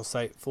that neutral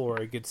site floor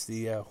against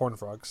the Horned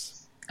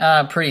Frogs?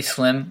 Pretty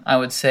slim, I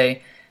would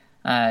say.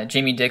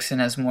 Jamie Dixon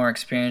has more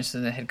experience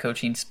in the head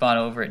coaching spot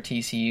over at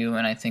TCU,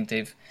 and I think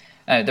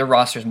their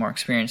roster's more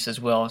experienced as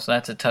well, so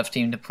that's a tough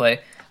team to play.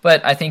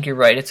 But I think you're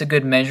right. It's a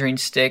good measuring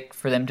stick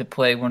for them to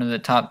play one of the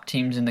top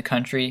teams in the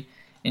country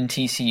in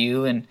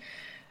TCU, and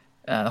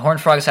the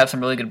Horned Frogs have some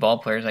really good ball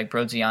players, like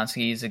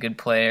Brodzianski is a good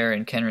player,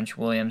 and Kenrich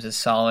Williams is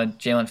solid.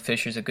 Jalen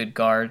Fisher's a good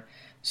guard.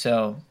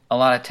 So a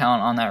lot of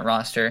talent on that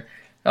roster.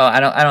 I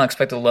don't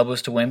expect the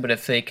Lobos to win, but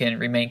if they can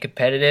remain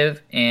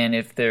competitive and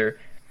if their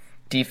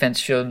defense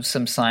shows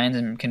some signs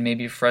and can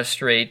maybe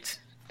frustrate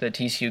the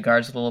TCU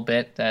guards a little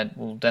bit, that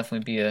will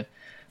definitely be a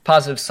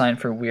positive sign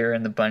for Weir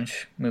and the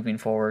bunch moving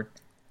forward.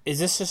 Is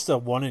this just a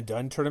one and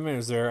done tournament?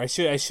 Is there? I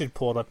should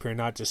pull it up here,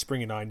 not just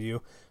spring it on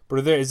you.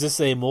 But is this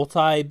a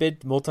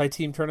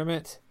multi-team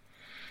tournament?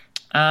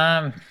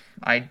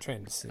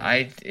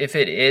 If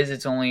it is,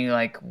 it's only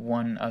like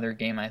one other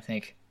game, I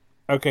think.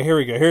 Okay, here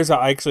we go. Here's how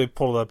I actually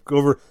pulled it up. Go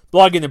over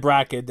blogging the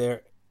bracket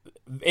there.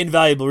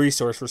 Invaluable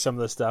resource for some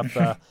of this stuff.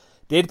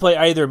 They'd play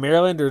either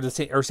Maryland or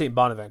St.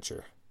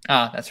 Bonaventure.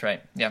 Ah, that's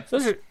right. Yeah.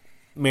 So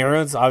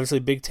Maryland's obviously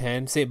Big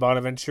Ten. St.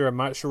 Bonaventure, I'm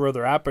not sure where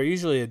they're at, but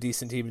usually a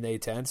decent team in the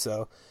A10.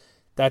 So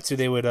that's who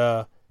they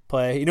would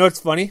play. You know what's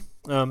funny?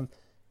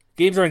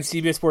 Games are on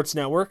CBS Sports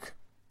Network.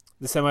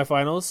 The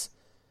semifinals.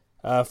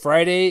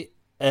 Friday.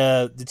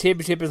 The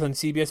championship is on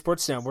CBS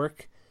Sports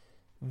Network.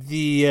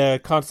 The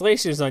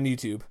consolation is on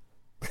YouTube.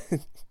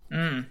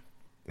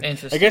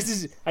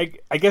 Interesting.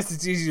 I guess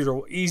it's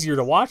easier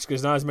to watch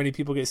because not as many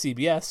people get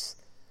CBS.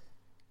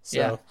 So,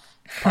 yeah,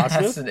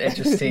 that's an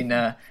interesting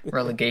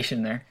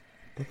relegation there.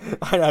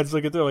 I just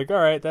look at there like, all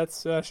right,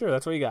 that's sure,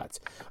 that's what you got.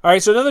 All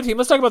right, so another team.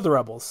 Let's talk about the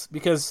Rebels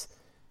because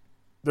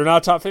they're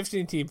not a top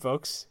 15 team,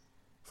 folks.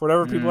 For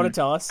whatever people want to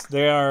tell us,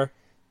 they are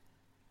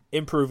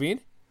improving.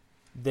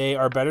 They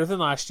are better than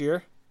last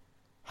year.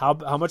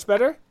 How much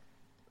better?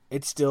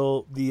 It's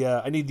still the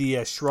I need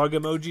the shrug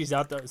emoji. Is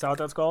that what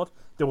that's called?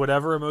 The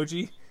whatever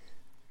emoji.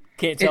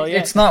 Can't tell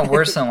yet. It's not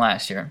worse than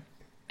last year.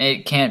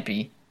 It can't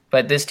be.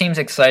 But this team's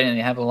exciting.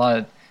 They have a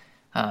lot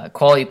of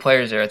quality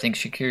players there. I think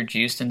Shakir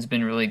Houston's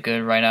been really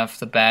good right off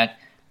the bat.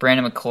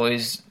 Brandon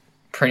McCoy's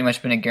pretty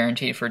much been a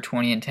guarantee for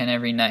 20 and 10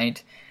 every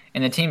night.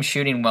 And the team's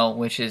shooting well,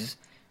 which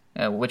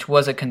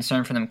was a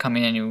concern for them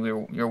coming in.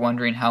 You're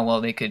wondering how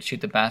well they could shoot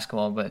the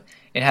basketball, but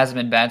it hasn't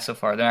been bad so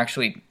far. They're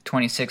actually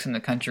 26 in the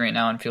country right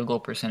now in field goal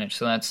percentage,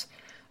 so that's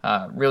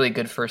really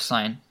good first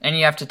sign. And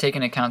you have to take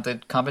into account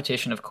the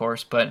competition, of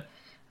course, but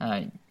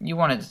you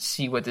want to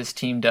see what this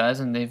team does,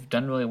 and they've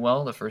done really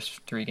well the first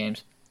 3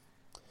 games.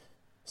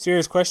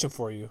 Serious question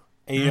for you,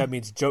 and you know that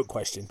means joke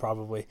question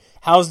probably.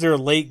 How's their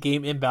late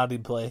game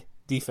inbounding play?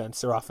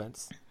 Defense or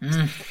offense?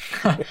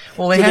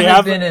 Well, they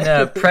haven't been in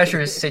a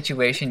pressure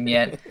situation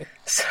yet,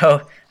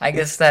 so I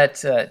guess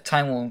that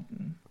time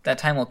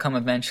will come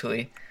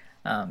eventually.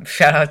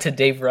 Shout out to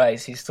Dave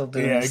Rice; he's still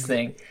doing his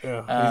thing.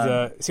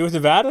 Yeah. Is he with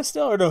Nevada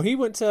still, or no? He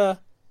went to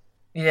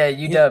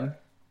UW.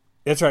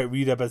 That's right,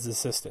 UW as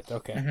assistant.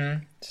 Okay,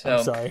 so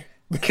I'm sorry.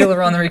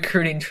 Killer on the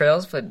recruiting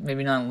trails, but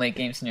maybe not in late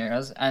game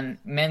scenarios. And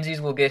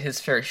Menzies will get his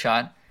fair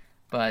shot,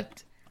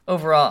 but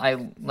overall,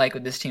 I like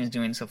what this team is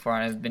doing so far,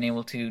 and I've been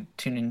able to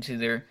tune into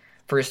their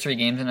first 3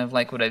 games, and I've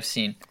liked what I've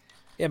seen.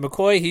 Yeah,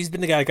 McCoy, he's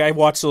been the guy. I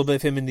watched a little bit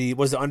of him in the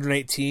under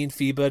 19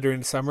 FIBA during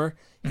the summer.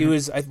 He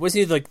wasn't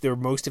he like their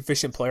most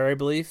efficient player, I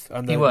believe,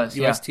 on the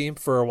U.S. team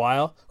for a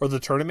while, or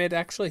the tournament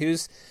actually.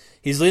 He's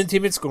leading the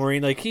team in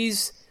scoring. Like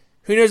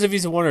who knows if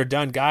he's a one or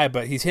done guy,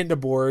 but he's hitting the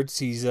boards.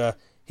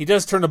 He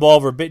does turn the ball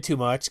over a bit too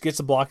much, gets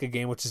a block a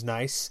game, which is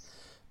nice,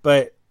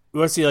 but. We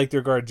want to see like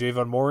their guard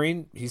Javon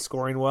Mooring. He's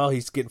scoring well.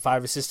 He's getting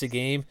 5 assists a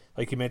game.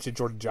 Like you mentioned,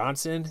 Jordan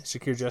Johnson,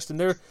 Shakir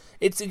Justin.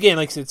 It's again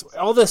like it's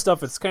all this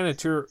stuff. It's kind of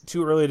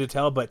too early to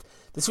tell. But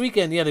this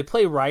weekend, they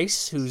play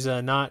Rice, who's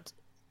not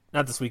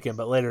this weekend,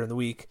 but later in the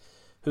week,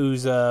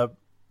 who's not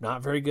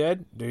very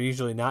good. They're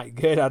usually not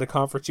good out of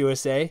Conference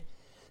USA.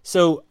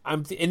 So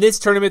in this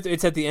tournament.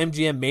 It's at the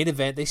MGM main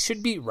event. They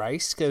should beat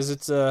Rice because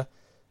it's a.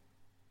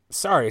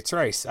 Sorry, it's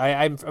Rice.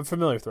 I'm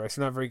familiar with Rice.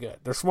 They're not very good.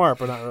 They're smart,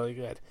 but not really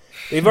good.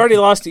 They've already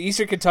lost to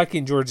Eastern Kentucky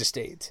and Georgia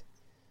State.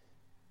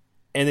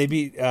 And they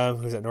beat,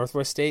 who's that,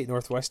 Northwest State?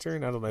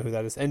 Northwestern? I don't know who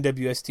that is.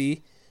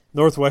 NWST?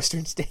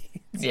 Northwestern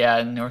State?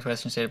 Yeah,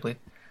 Northwestern State, I believe.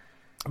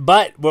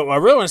 But what I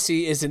really want to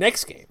see is the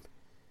next game,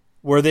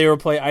 where they will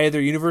play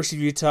either University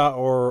of Utah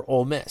or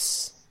Ole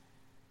Miss.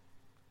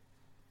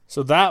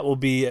 So that will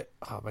be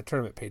my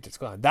tournament page is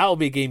gone. That will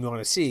be a game you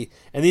want to see.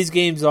 And these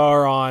games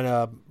are on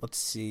let's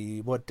see,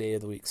 what day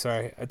of the week?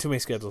 Sorry, I have too many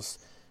schedules.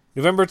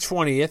 November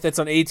 20th. That's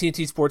on AT&T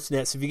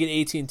Sportsnet. So if you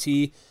get AT&T,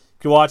 you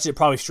can watch it,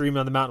 probably stream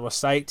on the Mountain West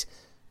site.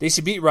 They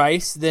should beat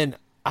Rice. Then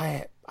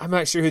I'm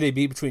not sure who they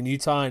beat between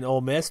Utah and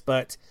Ole Miss,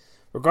 but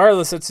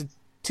regardless, it's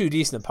two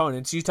decent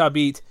opponents. Utah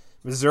beat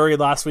Missouri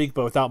last week,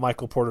 but without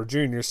Michael Porter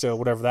Jr., so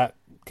whatever that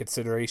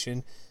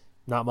consideration,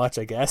 not much,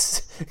 I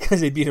guess,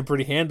 because they beat him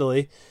pretty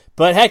handily.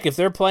 But heck, if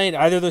they're playing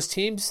either of those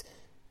teams,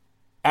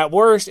 at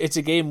worst, it's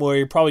a game where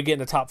you're probably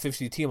getting a top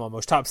 50 team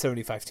almost, top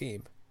 75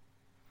 team.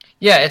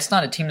 Yeah, it's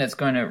not a team that's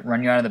going to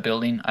run you out of the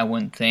building, I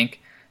wouldn't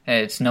think.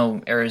 It's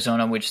no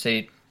Arizona, which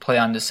they play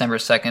on December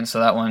 2nd, so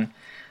that one,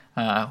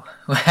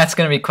 that's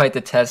going to be quite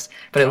the test.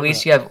 But at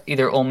least you have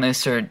either Ole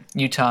Miss or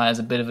Utah as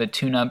a bit of a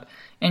tune-up,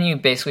 and you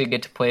basically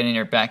get to play it in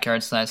your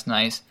backyard, so that's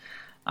nice.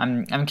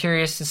 I'm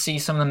curious to see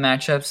some of the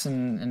matchups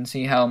and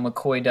see how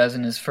McCoy does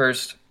in his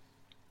first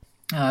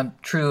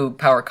true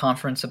power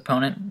conference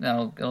opponent.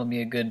 It'll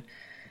be a good,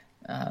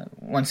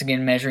 once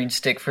again, measuring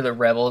stick for the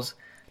Rebels.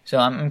 So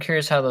I'm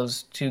curious how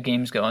those two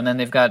games go. And then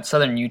they've got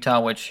Southern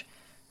Utah, which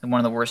is one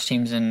of the worst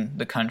teams in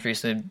the country,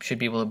 so they should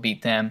be able to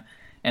beat them.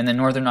 And then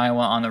Northern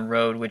Iowa on the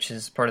road, which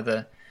is part of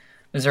the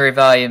Missouri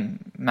Valley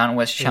Mountain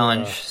West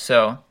Challenge. Yeah.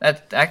 So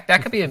that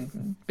could be a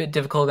bit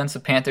difficult against the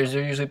Panthers.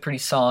 They're usually pretty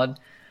solid.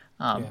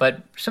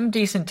 But some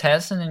decent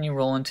tests, and then you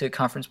roll into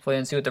conference play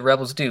and see what the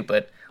Rebels do.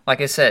 But like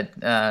I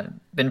said,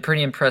 been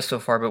pretty impressed so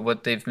far by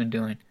what they've been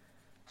doing.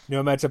 You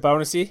know what matchup I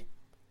want to see?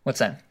 What's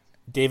that?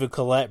 David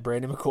Collette,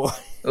 Brandon McCoy.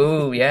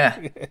 Ooh,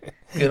 yeah.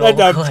 Good old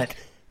Collette.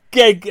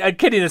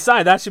 Kidding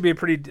aside, that should be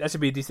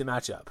a decent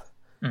matchup.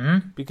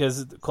 Mm-hmm.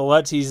 Because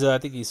Collette, I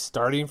think he's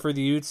starting for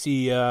the Utes.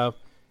 He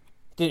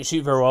didn't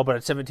shoot very well, but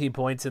had 17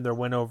 points in their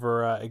win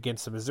over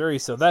against the Missouri.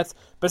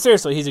 But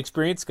seriously, he's an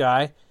experienced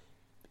guy.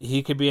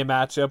 He could be a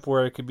matchup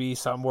where it could be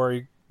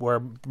somewhere where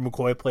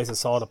McCoy plays a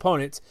solid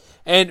opponent.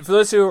 And for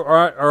those who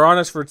are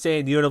honest for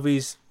saying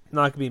UNLV's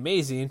not going to be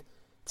amazing,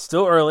 it's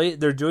still early.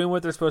 They're doing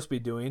what they're supposed to be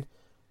doing.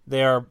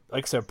 They are,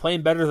 like I said,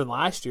 playing better than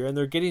last year, and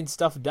they're getting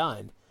stuff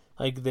done.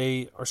 Like,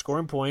 they are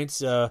scoring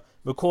points.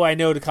 McCoy, I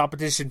know the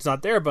competition's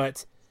not there,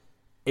 but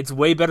it's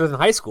way better than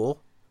high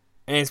school.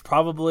 And it's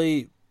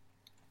probably,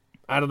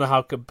 I don't know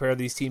how to compare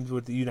these teams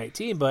with the Unite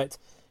team, but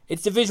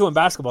it's Division I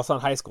basketball. It's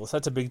not high school, so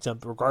that's a big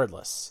jump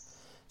regardless.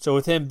 So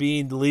with him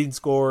being the leading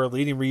scorer,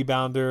 leading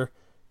rebounder,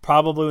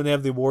 probably when they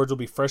have the awards will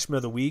be Freshman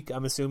of the Week,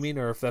 I'm assuming,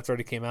 or if that's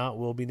already came out,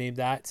 will be named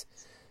that.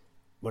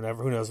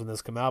 Whenever, who knows when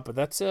those come out, but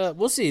that's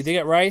we'll see. They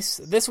got Rice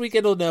this week.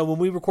 It'll know when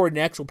we record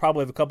next. We'll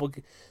probably have a couple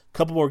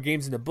more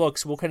games in the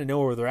books. So we'll kind of know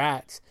where they're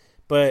at.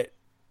 But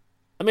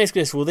let me ask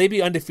you this: will they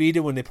be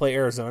undefeated when they play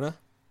Arizona?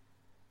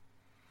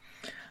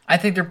 I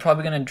think they're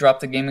probably going to drop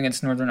the game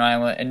against Northern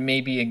Iowa and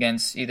maybe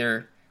against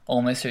either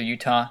Ole Miss or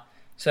Utah.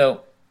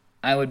 So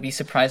I would be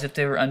surprised if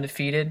they were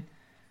undefeated.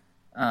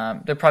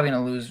 They're probably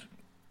going to lose.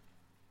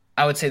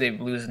 I would say they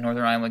lose the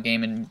Northern Iowa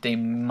game, and they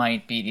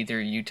might beat either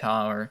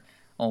Utah or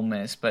Ole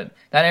Miss. But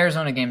that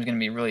Arizona game is going to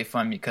be really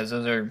fun because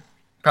those are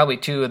probably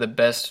two of the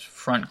best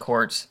front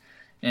courts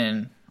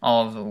in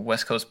all of the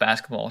West Coast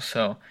basketball.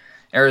 So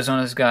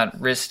Arizona's got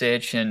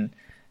Ristich and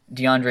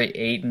DeAndre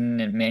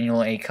Ayton and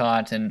Manuel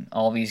Acott and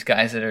all these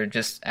guys that are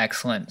just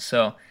excellent.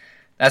 So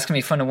that's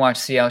going to be fun to watch,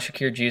 see how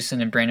Shakir Juice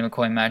and Brandon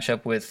McCoy match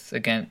up with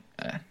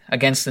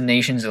against the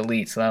nation's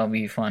elite. So that'll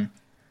be fun.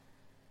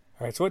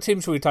 All right, so what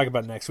teams should we talk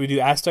about next? We do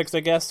Aztecs, I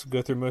guess.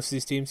 Go through most of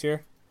these teams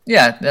here.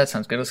 Yeah, that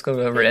sounds good. Let's go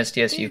over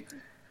SDSU.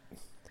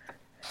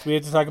 We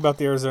have to talk about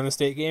the Arizona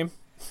State game.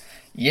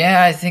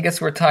 Yeah, I think that's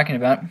what we're talking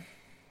about.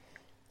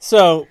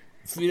 So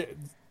they're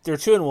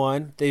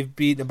 2-1. They've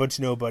beaten a bunch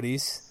of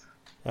nobodies.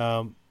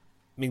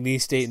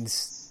 McNeese State and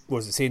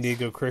San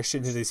Diego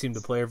Christian, who they seem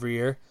to play every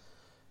year.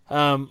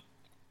 They're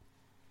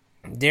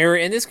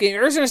in this game.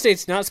 Arizona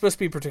State's not supposed to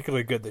be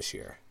particularly good this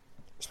year.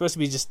 They're supposed to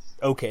be just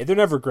okay. They're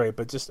never great,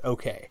 but just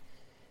okay.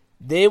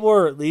 They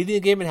were leading the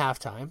game at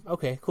halftime.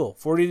 Okay, cool.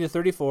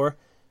 40-34.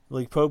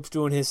 Malik Pope's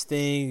doing his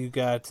thing. You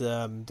got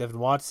Devin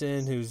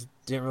Watson, who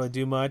didn't really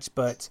do much,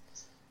 but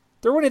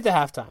they're winning at the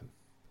halftime.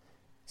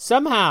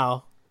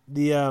 Somehow,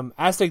 the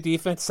Aztec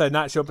defense decided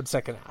not to show up in the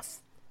second half.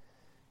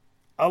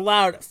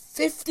 Allowed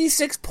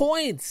 56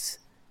 points,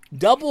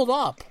 doubled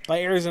up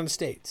by Arizona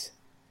State.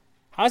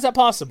 How is that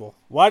possible?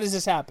 Why does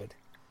this happen?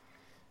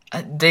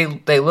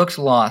 They looked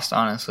lost,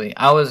 honestly.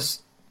 I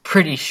was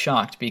pretty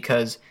shocked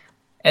because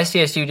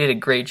SDSU did a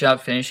great job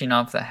finishing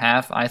off the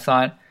half, I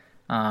thought.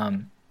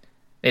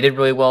 They did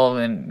really well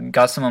and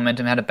got some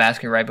momentum, had a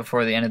basket right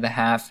before the end of the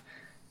half,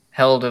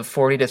 held a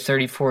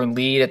 40-34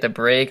 lead at the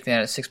break. They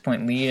had a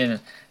 6-point lead in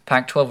a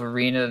Pac-12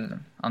 arena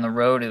on the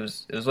road. It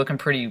was looking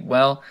pretty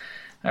well,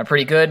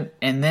 pretty good.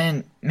 And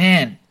then,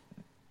 man,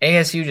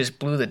 ASU just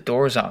blew the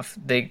doors off.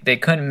 They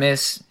couldn't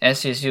miss.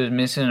 SDSU was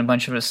missing a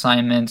bunch of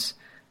assignments.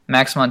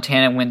 Max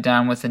Montana went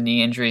down with a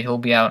knee injury. He'll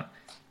be out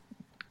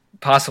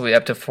possibly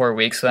up to 4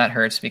 weeks, so that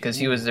hurts because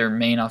he was their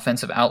main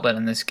offensive outlet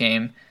in this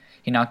game.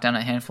 He knocked down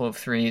a handful of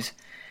threes.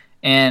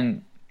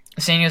 And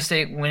San Diego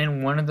State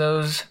winning one of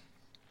those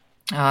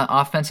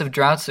offensive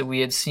droughts that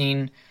we had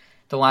seen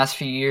the last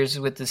few years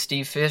with the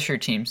Steve Fisher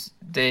teams.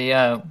 They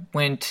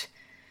went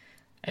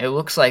It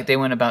looks like they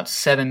went about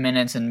 7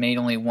 minutes and made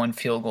only one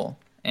field goal.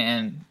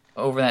 And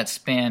over that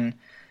span,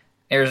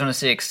 Arizona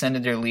State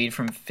extended their lead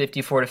from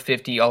 54 to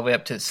 50 all the way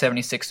up to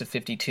 76 to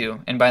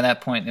 52. And by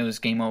that point, it was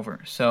game over.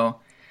 So,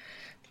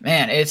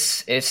 man,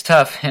 it's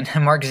tough. And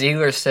Mark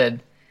Ziegler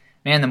said,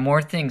 man, the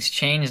more things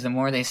change, the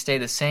more they stay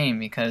the same,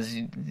 because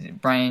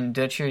Brian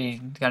Dutcher, you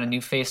got a new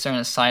face there on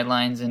the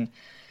sidelines, and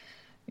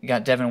you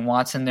got Devin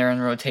Watson there in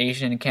the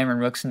rotation, and Cameron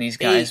Brooks and these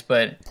guys.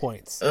 8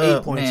 points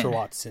for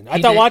Watson.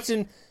 I thought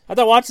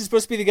Watson's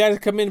supposed to be the guy to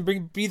come in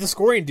and be the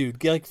scoring dude,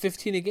 get like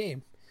 15 a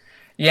game.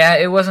 Yeah,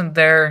 it wasn't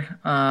there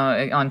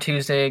on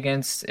Tuesday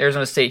against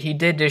Arizona State. He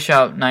did dish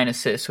out 9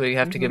 assists, so you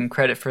have to give him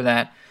credit for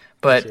that.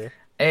 But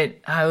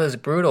it was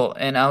brutal,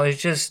 and I was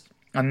just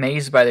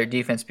amazed by their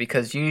defense,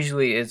 because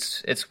usually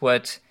it's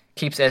what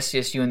keeps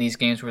SDSU in these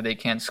games where they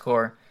can't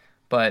score,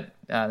 but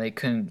they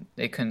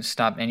couldn't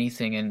stop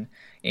anything, and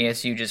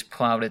ASU just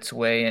plowed its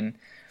way and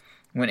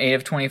went 8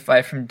 of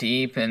 25 from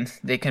deep, and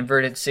they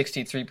converted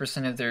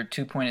 63% of their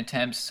 2-point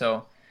attempts.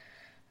 So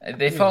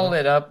they followed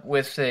it up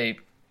with a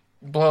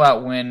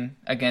blowout win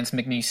against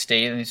McNeese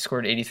State, and they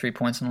scored 83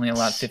 points and only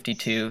allowed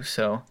 52.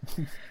 So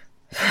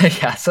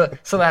yeah, so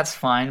that's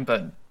fine,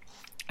 but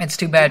it's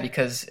too bad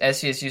because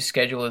SDSU's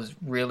schedule is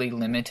really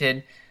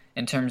limited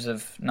in terms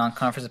of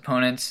non-conference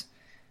opponents.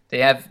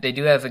 They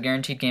do have a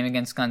guaranteed game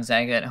against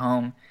Gonzaga at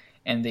home,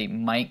 and they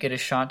might get a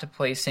shot to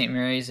play St.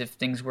 Mary's if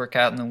things work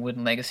out in the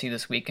Wooden Legacy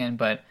this weekend,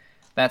 but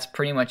that's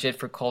pretty much it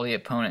for quality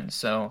opponents.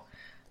 So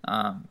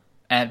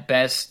at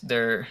best,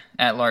 their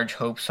at-large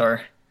hopes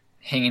are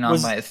hanging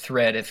on by a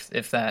thread,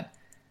 if that.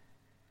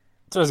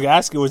 So I was going to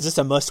ask you, was this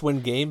a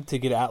must-win game to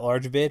get an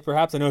at-large bid,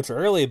 perhaps? I know it's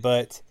early,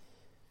 but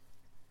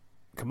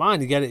come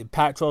on, you got a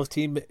Pac-12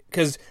 team.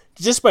 Because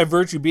just by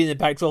virtue of being in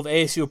the Pac-12,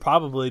 ASU will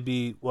probably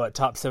be,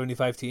 top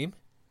 75 team?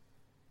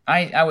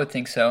 I would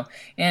think so.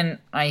 And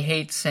I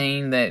hate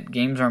saying that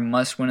games are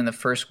must-win in the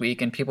first week,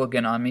 and people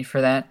get on me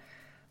for that.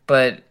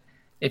 But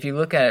if you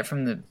look at it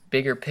from the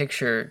bigger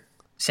picture,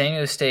 San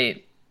Diego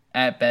State,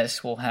 at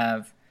best, will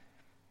have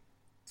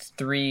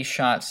 3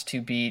 shots to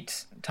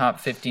beat top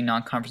 50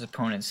 non-conference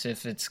opponents.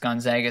 If it's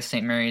Gonzaga,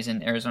 St. Mary's,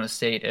 and Arizona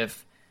State,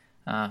 if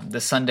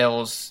the Sun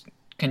Devils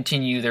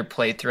continue their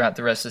play throughout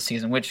the rest of the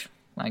season, which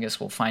I guess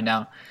we'll find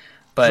out.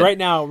 But so right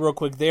now, real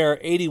quick, they're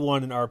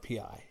 81 in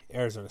RPI,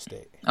 Arizona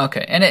State.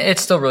 Okay, and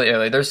it's still really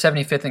early. They're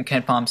 75th in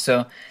KenPom,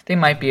 so they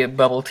might be a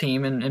bubble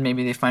team, and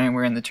maybe they find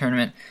we're in the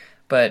tournament.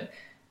 But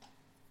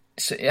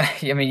so,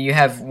 I mean, you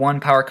have one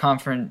power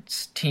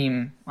conference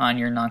team on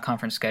your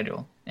non-conference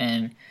schedule,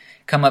 and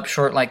come up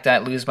short like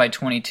that, lose by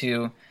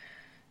 22.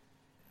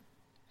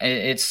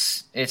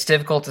 It's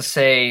difficult to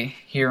say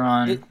here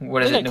on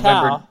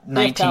November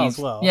 19th.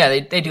 Well. Yeah,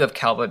 they do have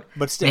Cal,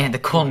 but still, man, the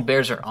Golden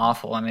Bears are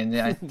awful. I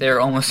mean,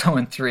 they're almost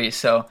 0-3.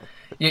 So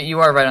you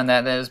are right on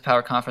that. That is a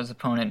power conference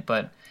opponent,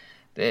 but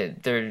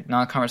their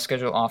non-conference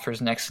schedule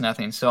offers next to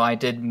nothing. So I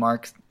did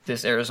mark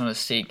this Arizona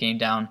State game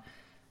down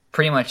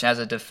pretty much as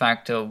a de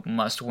facto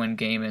must-win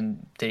game,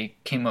 and they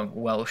came up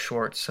well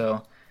short.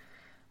 So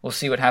we'll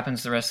see what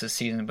happens the rest of the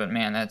season. But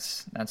man,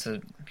 that's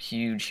a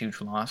huge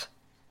loss.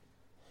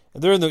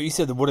 They're in you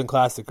said the Wooden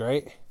Classic,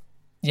 right?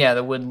 Yeah,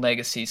 the Wooden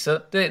Legacy.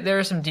 So there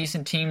are some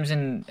decent teams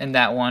in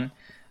that one.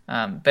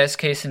 Best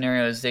case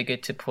scenario is they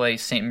get to play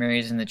St.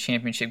 Mary's in the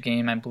championship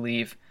game, I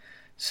believe.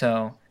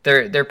 So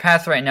their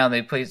path right now,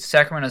 they play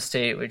Sacramento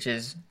State, which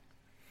is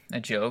a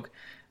joke.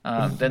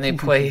 Then they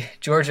play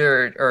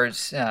Georgia or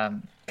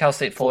Cal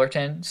State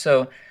Fullerton.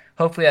 So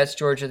hopefully that's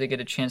Georgia. They get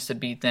a chance to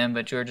beat them,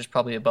 but Georgia's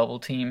probably a bubble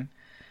team.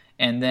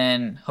 And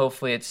then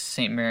hopefully it's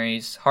St.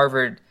 Mary's.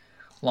 Harvard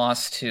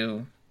lost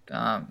to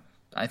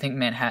I think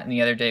Manhattan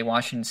the other day.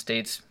 Washington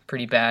State's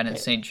pretty bad, and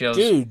St. Joe's.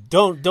 Dude,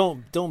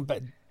 don't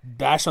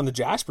bash on the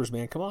Jaspers,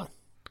 man. Come on.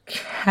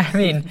 I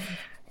mean,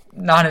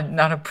 not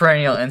a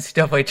perennial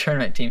NCAA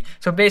tournament team.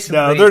 So basically,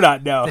 no, they're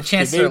not. No, the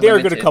chances they are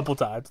were good a couple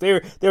times.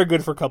 They're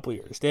good for a couple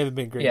years. They haven't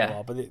been great at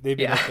all, but they've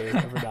been okay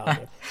every now and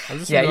then. I'm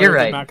just you're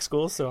right. MAC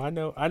school, so I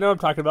know I'm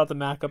talking about the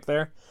MAC up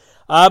there.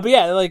 But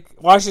yeah, like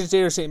Washington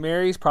State or St.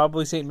 Mary's,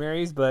 probably St.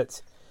 Mary's,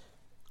 but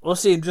we'll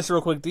see. Just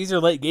real quick, these are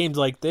late games.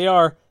 Like they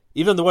are.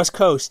 Even on the West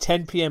Coast,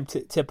 10 p.m.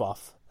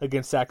 tip-off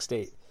against Sac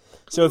State.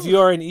 So if you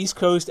are an East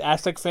Coast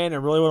Aztec fan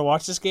and really want to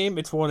watch this game,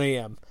 it's 1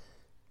 a.m.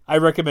 I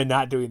recommend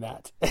not doing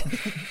that.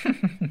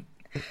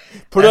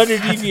 Put it on your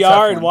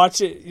DVR and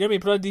watch it. You know what I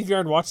mean? Put it on DVR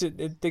and watch it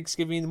at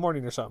Thanksgiving in the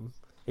morning or something.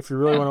 If you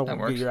really want to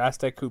get your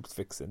Aztec hoops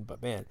fixing. But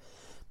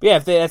yeah,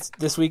 that's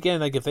this weekend.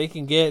 Like if they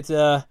can get,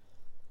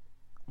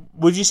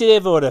 would you say they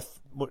have a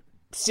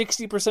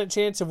 60%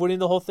 chance of winning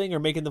the whole thing or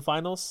making the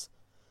finals?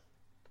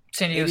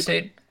 San Diego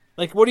State.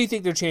 Like, what do you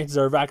think their chances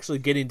are of actually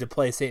getting to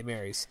play St.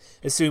 Mary's,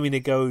 assuming it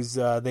goes,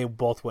 they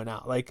both win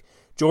out? Like,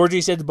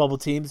 Georgia said the bubble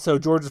team, so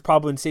Georgia's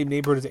probably in the same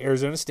neighborhood as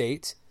Arizona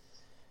State.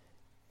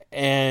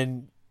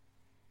 And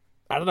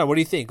I don't know, what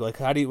do you think?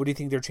 Like, what do you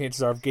think their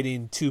chances are of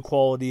getting 2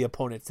 quality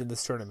opponents in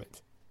this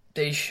tournament?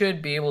 They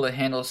should be able to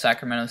handle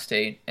Sacramento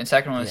State, and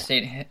Sacramento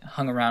State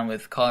hung around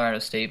with Colorado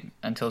State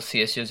until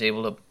CSU was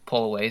able to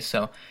pull away,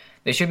 so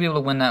they should be able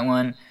to win that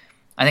one.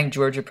 I think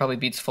Georgia probably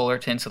beats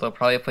Fullerton, so they'll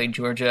probably play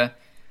Georgia.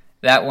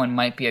 That one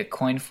might be a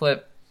coin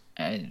flip.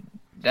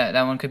 That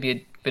one could be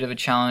a bit of a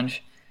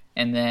challenge.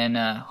 And then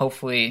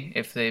hopefully,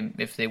 if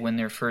they win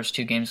their first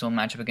 2 games, they'll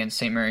match up against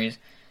St. Mary's.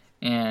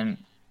 And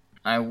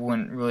I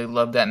wouldn't really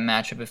love that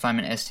matchup if I'm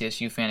an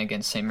SDSU fan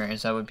against St.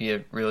 Mary's. That would be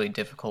a really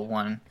difficult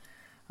one.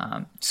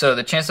 So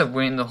the chance of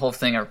winning the whole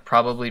thing are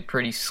probably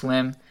pretty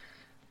slim.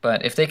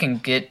 But if they can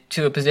get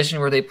to a position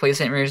where they play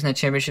St. Mary's in the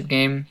championship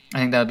game, I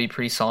think that would be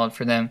pretty solid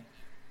for them.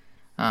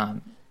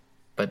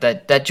 But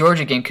that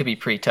Georgia game could be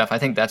pretty tough. I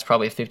think that's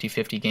probably a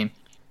 50-50 game.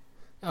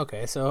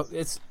 Okay, so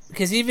it's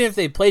because even if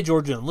they play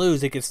Georgia and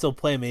lose, they could still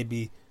play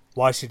maybe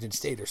Washington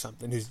State or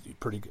something, who's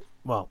pretty good.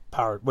 Well,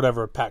 powered,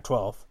 whatever,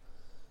 Pac-12.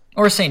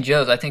 Or St.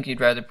 Joe's. I think you'd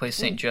rather play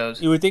St.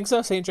 Joe's. You would think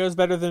so? St. Joe's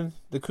better than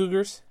the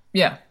Cougars?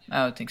 Yeah,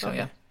 I would think so,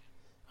 yeah.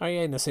 Oh,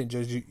 yeah, no, St.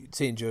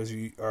 Joe's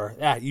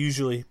are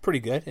usually pretty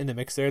good in the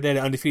mix there. They had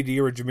an undefeated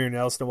year with Jameer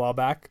Nelson a while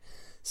back.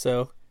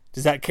 So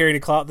does that carry any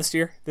clout this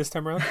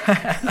time around?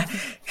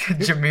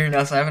 Jameer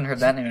Nelson, I haven't heard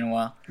that name in a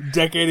while.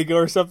 Decade ago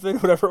or something,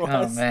 whatever it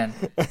was. Oh, man.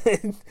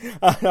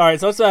 All right,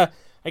 so let's,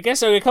 I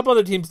guess a couple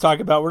other teams to talk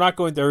about. We're not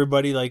going through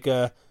everybody. Like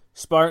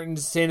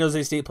Spartans, San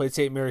Jose State played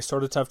St. Mary's,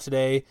 sort of tough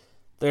today.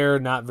 They're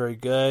not very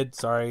good.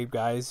 Sorry,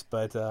 guys,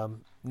 but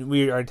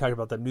we already talked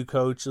about them. New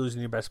coach, losing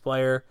your best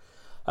player.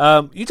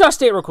 Utah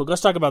State, real quick.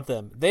 Let's talk about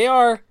them. They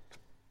are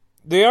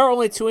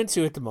only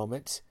 2-2 at the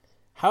moment.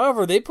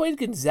 However, they played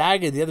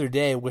Gonzaga the other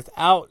day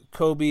without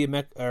Kobe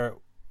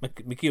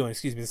McEwen.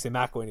 Excuse me, to say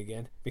McEwen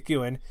again.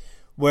 McEwen,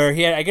 where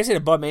he had a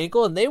bum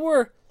ankle, and they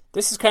were.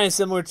 This is kind of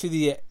similar to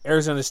the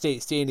Arizona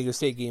State San Diego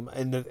State game,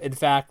 with the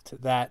fact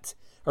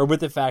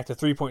of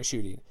 3-point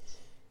shooting.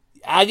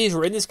 Aggies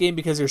were in this game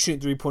because they were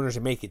shooting 3-pointers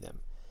and making them.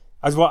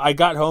 I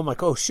got home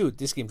like, oh shoot,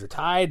 these games are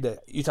tied.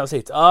 Utah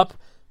State's up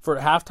for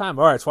halftime.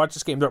 All right, let's watch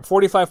this game. They're up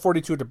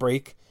 45-42 at the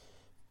break.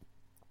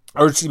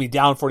 Or excuse me,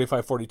 down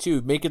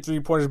 45-42. Make it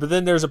 3-pointers, but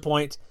then there's a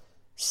point.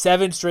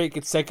 7 straight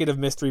consecutive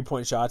missed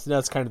 3-point shots, and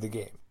that's kind of the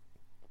game.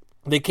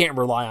 They can't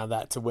rely on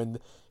that to win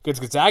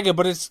against Gonzaga,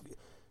 but it's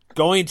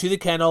going to the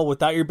kennel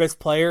without your best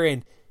player,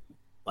 and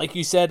like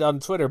you said on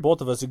Twitter,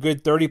 both of us, a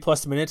good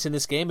 30-plus minutes in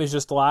this game is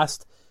just the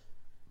last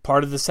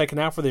part of the second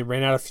half where they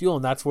ran out of fuel,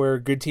 and that's where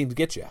good teams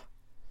get you.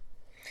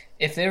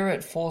 If they were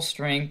at full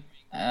strength,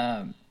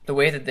 the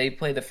way that they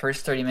played the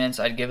first 30 minutes,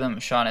 I'd give them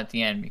a shot at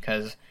the end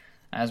because,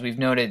 as we've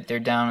noted, they're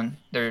down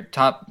their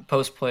top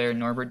post player,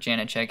 Norbert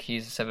Janicek.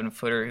 He's a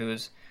 7-footer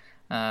who's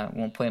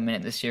won't play a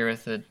minute this year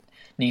with a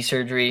knee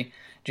surgery.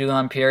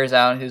 Julian Pierre's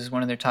out, who's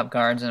one of their top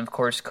guards, and of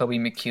course Kobe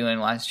McEwen,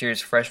 last year's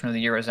freshman of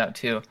the year, was out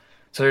too.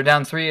 So they're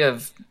down 3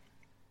 of,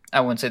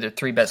 I wouldn't say they're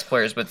 3 best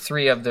players, but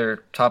 3 of their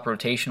top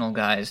rotational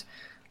guys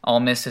all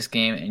missed this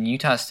game. And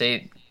Utah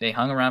State, they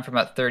hung around for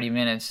about 30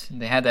 minutes.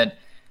 They had that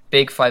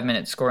big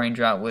 5-minute scoring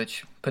drought,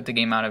 which put the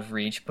game out of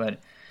reach. But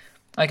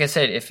like I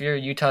said, if you're a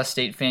Utah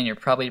State fan, you're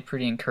probably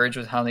pretty encouraged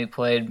with how they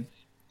played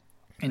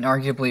in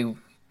arguably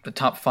the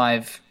top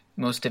 5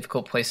 most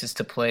difficult places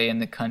to play in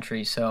the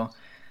country. So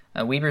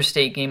a Weber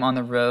State game on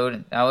the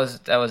road, that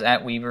was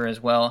at Weber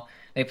as well.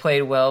 They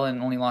played well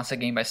and only lost that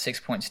game by 6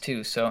 points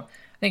too. So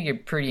I think you're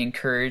pretty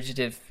encouraged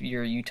if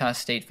you're a Utah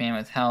State fan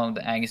with how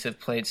the Aggies have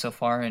played so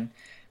far. And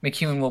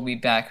McEwen will be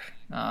back,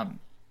 I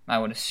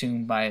would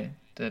assume, by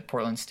the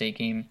Portland State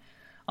game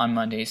on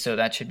Monday, so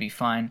that should be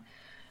fine.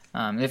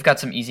 They've got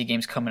some easy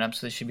games coming up,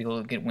 so they should be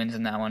able to get wins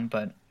in that one.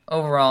 But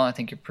overall, I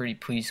think you're pretty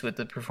pleased with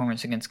the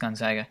performance against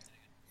Gonzaga.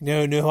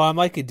 No, I'm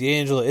like a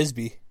D'Angelo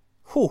Isby.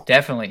 Whew.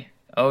 Definitely.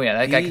 Oh, yeah,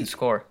 that guy can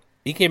score.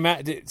 He came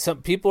out.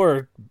 Some people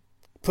are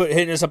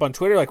hitting us up on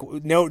Twitter like,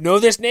 know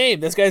this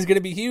name. This guy's going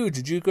to be huge.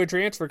 A JUCO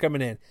transfer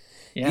coming in.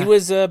 Yeah. He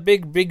was a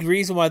big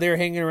reason why they were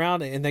hanging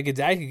around in the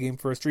Gonzaga game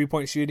for his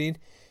 3-point shooting.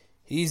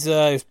 He's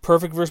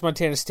perfect versus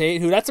Montana State,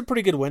 that's a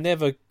pretty good win. They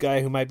have a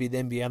guy who might be the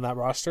NBA on that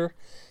roster.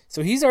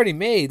 So he's already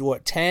made,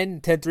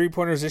 10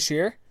 3-pointers this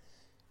year?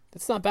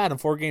 That's not bad in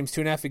 4 games,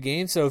 2.5 a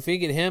game. So if you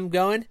get him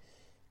going,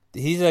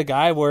 he's a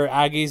guy where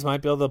Aggies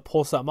might be able to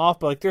pull something off.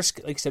 But like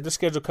I said, their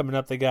schedule coming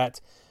up, they got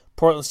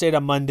Portland State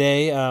on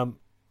Monday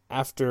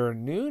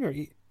afternoon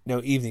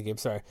or evening game.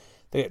 Sorry,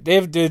 do they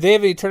have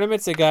any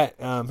tournaments? They got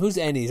who's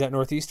Any? Is that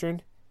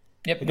Northeastern?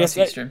 Yep,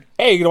 Northeastern.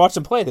 Hey, you're gonna watch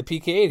them play the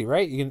PK80,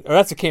 right?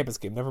 That's a campus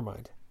game. Never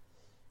mind.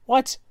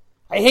 What?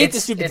 I hate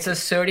this stupid. It's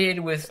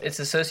associated with the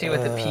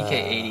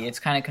PK80. It's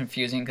kind of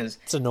confusing because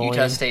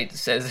Utah State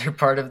says they're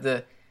part of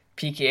the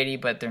PK80,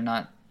 but they're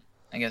not.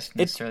 I guess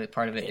necessarily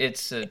part of it.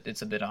 It's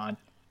a bit odd.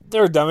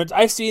 They're dumb.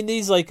 I've seen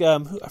these like I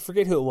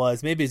forget who it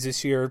was. Maybe it's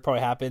this year. It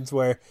probably happens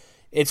where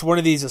it's one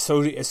of these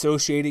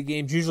associated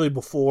games. Usually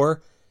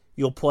before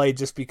you'll play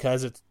just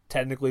because it's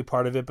technically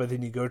part of it, but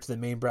then you go to the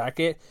main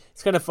bracket.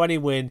 It's kind of funny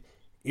when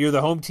you're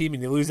the home team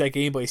and you lose that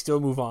game, but you still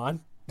move on.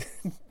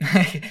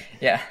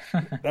 Yeah.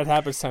 That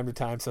happens time to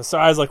time. So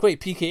I was like,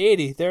 wait,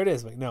 PK80, there it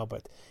is. I'm like, no,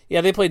 but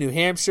yeah, they play New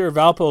Hampshire.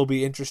 Valpo will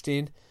be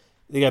interesting.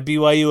 They got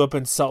BYU up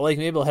in Salt Lake.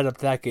 Maybe I'll head up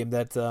to that game.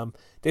 There's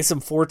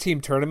some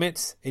 4-team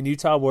tournaments in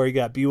Utah where you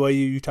got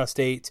BYU, Utah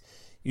State,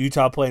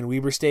 Utah playing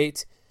Weber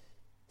State.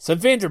 some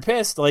fans are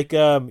pissed, like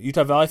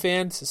Utah Valley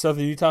fans,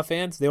 Southern Utah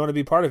fans. They want to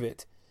be part of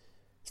it,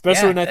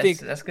 especially when I think.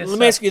 That's good Let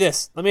me ask you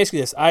this.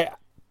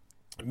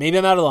 Maybe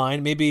I'm out of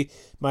line. Maybe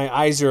my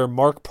eyes are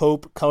Mark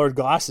Pope colored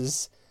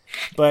glasses,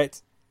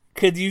 but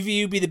could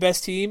UVU be the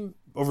best team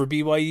over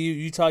BYU,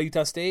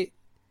 Utah State?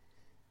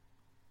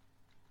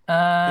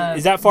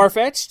 Is that far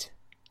fetched?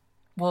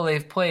 Well,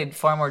 they've played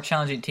far more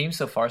challenging teams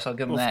so far, so I'll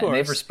give them that. And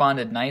they've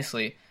responded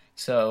nicely,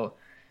 so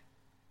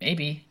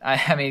maybe.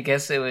 I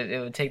guess it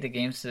would take the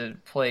games to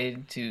play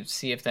to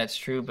see if that's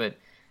true. But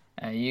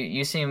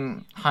you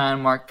seem high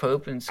on Mark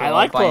Pope, and so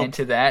I'll buy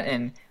into that.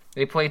 And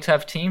they play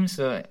tough teams,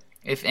 so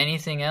if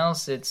anything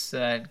else, it's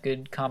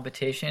good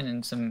competition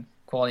and some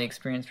quality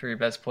experience for your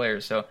best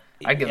players. So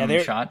I give them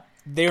a shot.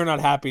 They're not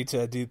happy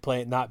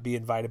to not be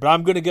invited, but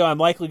I'm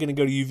likely going to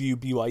go to UVU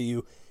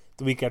BYU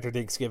the week after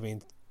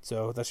Thanksgiving,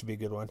 so that should be a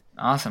good one.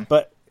 Awesome.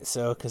 But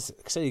because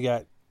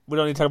we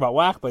don't need to talk about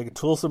WAC, but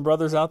Toulson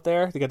brothers out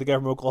there. They got the guy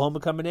from Oklahoma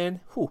coming in.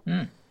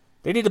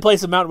 They need to play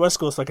some Mountain West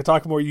School so I could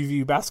talk more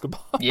UVU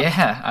basketball.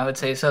 Yeah, I would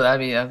say so.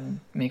 That'd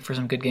make for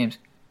some good games.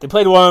 They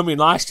played Wyoming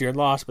last year and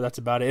lost, but that's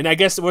about it. And I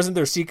guess it wasn't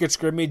their secret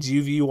scrimmage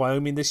UVU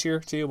Wyoming this year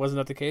too. Wasn't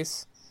that the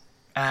case?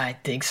 I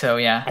think so.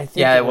 Yeah.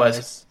 It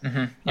was.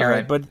 Mm-hmm. You're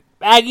right. But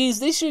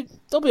Aggies,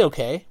 they'll be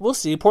okay. We'll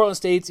see. Portland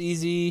State's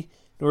easy.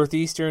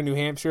 Northeastern, New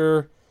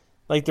Hampshire,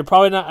 like they're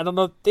probably not. I don't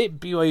know.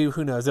 BYU,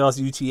 who knows? They lost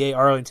UTA,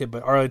 Arlington,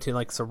 but Arlington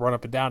likes to run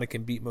up and down and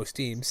can beat most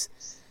teams.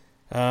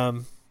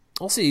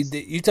 We'll see.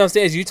 Utah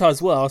State has Utah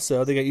as well,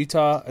 so they got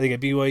Utah. They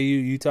got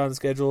BYU, Utah on the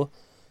schedule.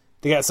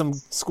 They got some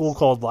school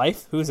called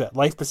Life. Who is that?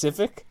 Life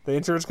Pacific, the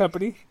insurance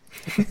company.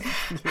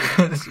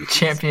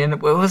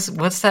 Champion.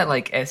 What's that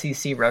like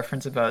SEC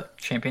reference about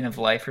Champion of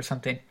Life or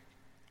something?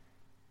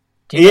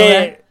 Do you know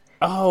that?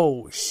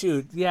 Oh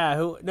shoot!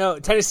 Yeah. No,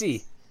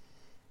 Tennessee.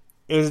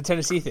 It was a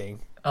Tennessee thing.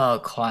 Oh,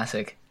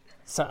 classic.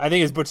 So I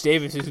think it's Butch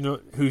Davis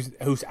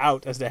who's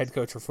out as the head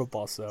coach for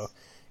football. So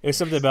it was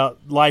something about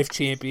Life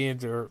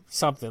Champions or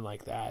something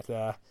like that.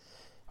 All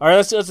right,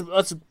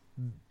 let's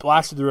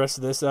blast through the rest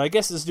of this. I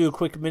guess let's do a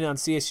quick minute on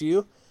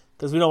CSU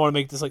because we don't want to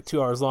make this like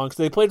 2 hours long.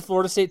 So they played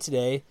Florida State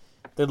today.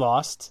 They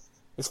lost.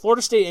 Is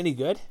Florida State any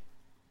good?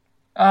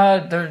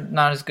 They're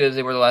not as good as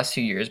they were the last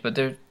 2 years, but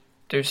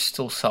they're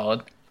still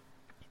solid.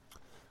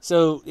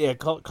 So yeah,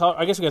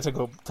 I guess we got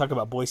to talk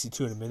about Boise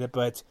too in a minute,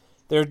 but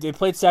they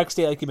played Sac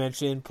State like you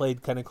mentioned,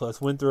 played kind of close.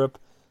 Winthrop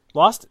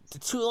lost to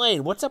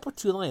Tulane. What's up with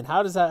Tulane?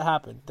 How does that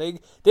happen? They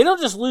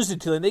don't just lose to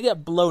Tulane; they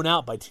get blown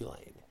out by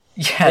Tulane.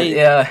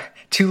 Yeah.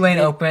 Tulane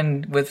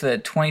opened with a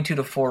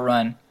 22-4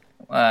 run.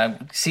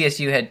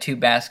 CSU had 2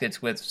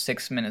 baskets with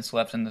 6 minutes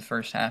left in the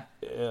first half.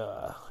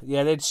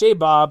 Yeah, they had Shea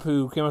Bob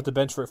who came off the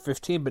bench for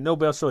 15, but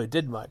nobody else really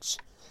did much.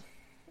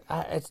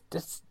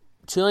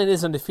 Tulane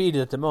is undefeated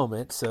at the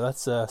moment, so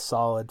that's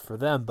solid for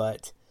them.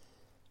 But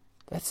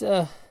that's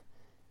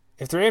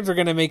if the Rams are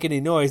going to make any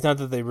noise, not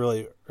that they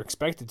really are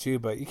expected to,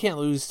 but you can't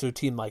lose to a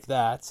team like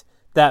that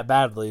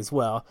badly as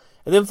well.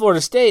 And then Florida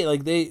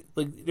State,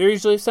 they're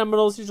usually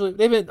Seminoles.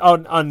 They've been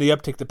on the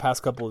uptick the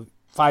past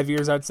 5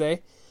 years, I'd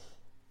say.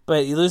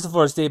 But you lose to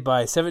Florida State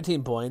by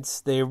 17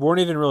 points. They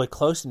weren't even really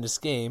close in this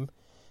game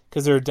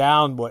because they're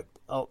down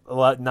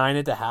 9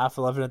 at the half,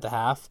 11 at the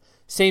half.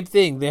 Same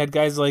thing. They had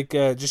guys like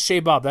just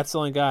Shea Bob. That's the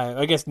only guy.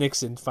 I guess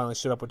Nixon finally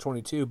showed up with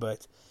 22,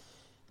 but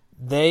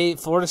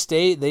Florida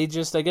State,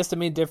 I guess the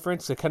main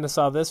difference I kind of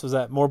saw this was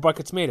that more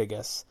buckets made, I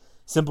guess.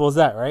 Simple as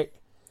that, right?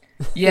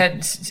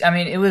 Yeah, I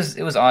mean, it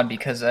was odd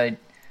because I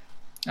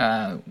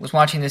was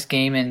watching this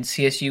game and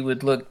CSU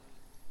would look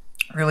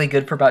really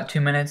good for about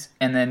 2 minutes,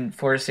 and then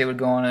Florida State would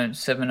go on a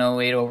 7-0,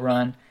 8-0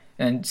 run,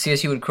 and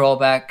CSU would crawl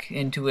back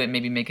into it,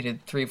 maybe make it a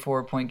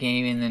 3-4 point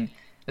game, and then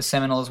the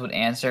Seminoles would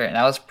answer, and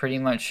that was pretty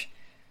much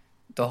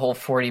the whole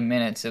 40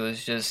 minutes. It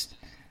was just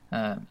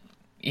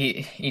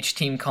each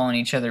team calling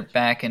each other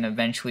back, and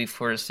eventually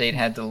Florida State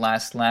had the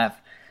last laugh.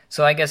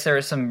 So I guess there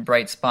were some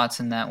bright spots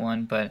in that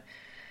one, but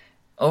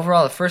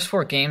overall, the first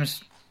 4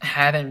 games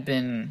haven't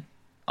been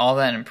all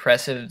that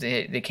impressive.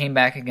 They came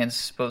back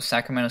against both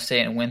Sacramento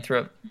State and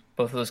Winthrop.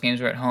 Both of those games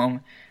were at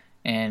home,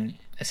 and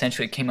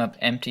essentially came up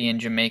empty in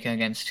Jamaica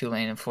against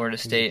Tulane and Florida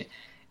State.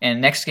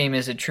 And next game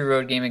is a true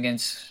road game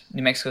against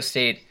New Mexico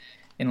State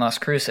in Las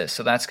Cruces,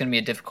 so that's going to be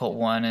a difficult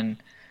one, and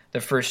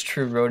the first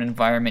true road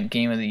environment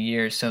game of the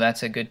year, so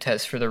that's a good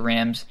test for the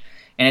Rams.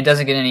 And it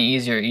doesn't get any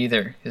easier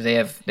either, because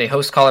they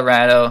host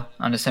Colorado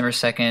on December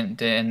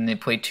 2nd, and they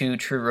play 2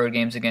 true road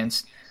games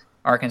against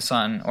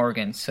Arkansas and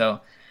Oregon. So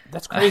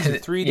that's crazy.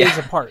 3 days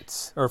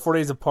apart, or 4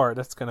 days apart.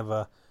 That's kind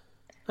of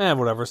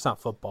whatever. It's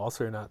not football,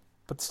 so you're not.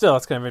 But still,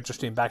 it's kind of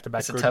interesting. Back-to-back.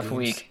 It's a tough games.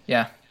 Week.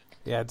 Yeah.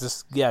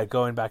 Yeah,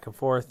 going back and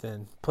forth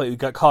and play. We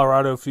got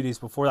Colorado a few days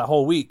before that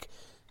whole week.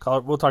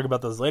 We'll talk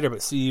about those later,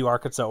 but CU,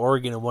 Arkansas,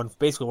 Oregon in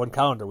basically one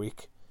calendar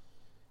week.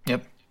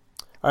 Yep.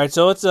 All right,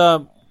 so let's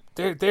they're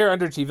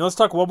underachieving. Let's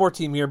talk one more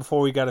team here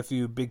before we got a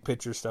few big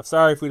picture stuff.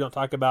 Sorry if we don't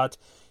talk about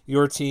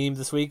your team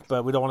this week,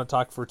 but we don't want to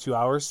talk for 2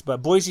 hours.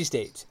 But Boise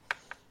State,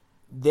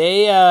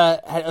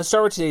 let's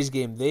start with today's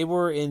game. They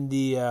were in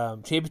the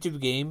championship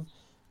game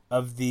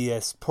of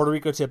the Puerto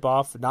Rico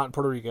tip-off, not in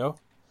Puerto Rico,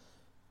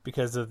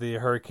 because of the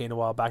hurricane a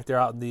while back. They're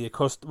out in the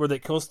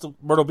coastal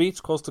Myrtle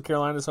Beach, Coastal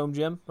Carolina's home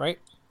gym, right?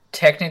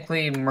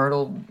 Technically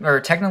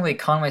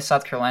Conway,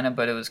 South Carolina,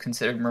 but it was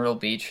considered Myrtle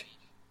Beach.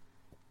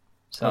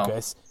 So.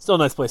 Okay, still a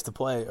nice place to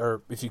play,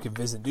 or if you can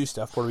visit and do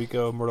stuff. Puerto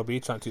Rico, Myrtle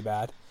Beach, not too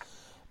bad.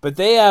 But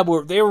they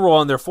were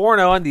rolling. They're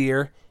 4-0 on the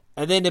year,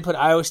 and then they put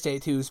Iowa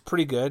State, who's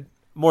pretty good,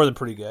 more than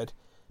pretty good.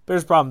 But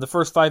there's a problem. The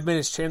first 5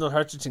 minutes, Chandler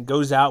Hutchinson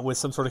goes out with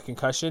some sort of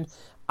concussion.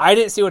 I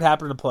didn't see what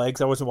happened in the play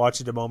because I wasn't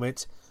watching the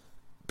moment.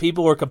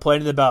 People were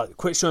complaining about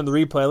quit showing the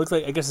replay. It looks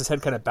like, I guess his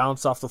head kind of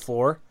bounced off the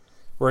floor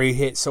where he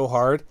hit so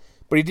hard.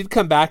 But he did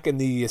come back in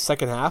the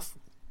second half,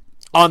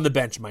 on the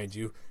bench, mind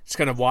you, just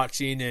kind of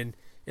watching and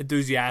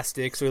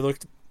enthusiastic. So he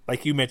looked,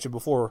 like you mentioned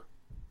before,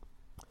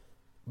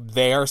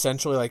 there,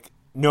 essentially, like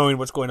knowing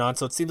what's going on.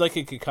 So it seemed like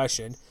a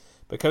concussion.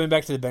 But coming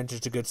back to the bench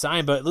is a good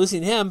sign. But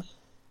losing him,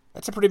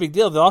 that's a pretty big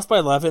deal. They lost by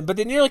 11, but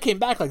they nearly came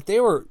back. Like, they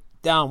were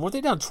down. Weren't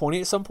they down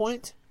 20 at some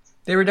point?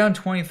 They were down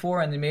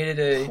 24, and they made it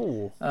a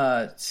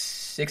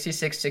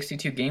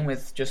 66-62 game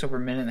with just over a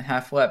minute and a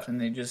half left,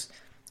 and they just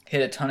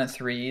hit a ton of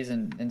threes,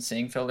 and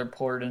Singfelder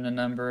poured in a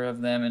number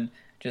of them, and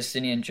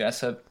Justinian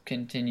Jessup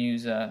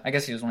continues. I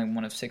guess he was only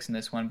 1 of 6 in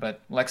this one, but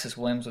Lexus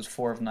Williams was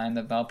 4 of 9,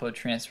 the Valpo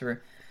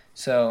transfer.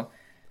 So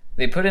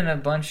they put in a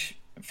bunch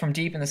from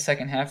deep in the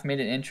second half, made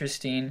it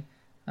interesting.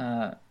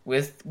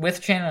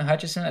 With Chandler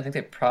Hutchinson, I think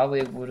they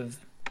probably would have.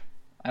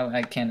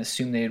 I can't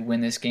assume they'd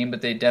win this game,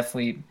 but they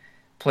definitely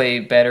play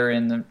better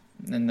in the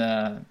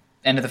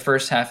end of the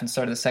first half and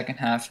start of the second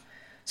half.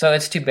 So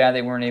it's too bad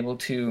they weren't able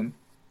to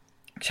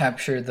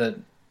capture the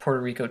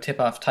Puerto Rico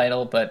tip-off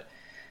title, but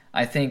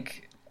I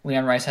think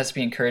Leon Rice has to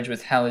be encouraged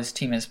with how his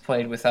team has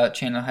played without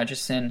Chandler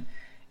Hutchinson.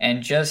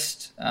 And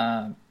just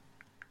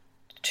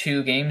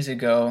 2 games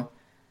ago,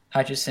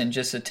 Hutchinson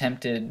just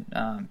attempted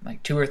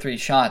like 2 or 3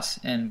 shots,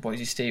 and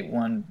Boise State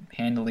won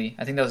handily.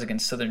 I think that was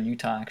against Southern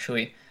Utah,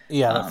 actually.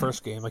 Yeah, that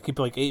first game. Like, he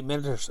played like 8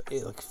 minutes,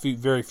 or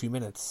very few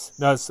minutes.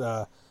 No,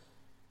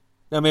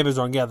 maybe I was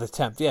wrong. Yeah, the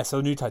 10th. Yeah,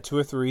 Southern Utah, 2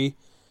 or 3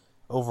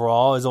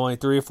 overall. It was only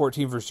 3 or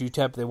 14 versus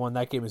UTEP. They won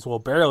that game as well,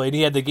 barely. And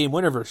he had the game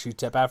winner versus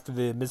UTEP after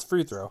the missed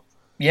free throw.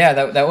 Yeah,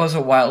 that was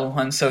a wild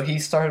one. So he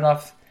started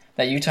off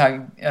that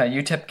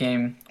UTEP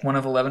game 1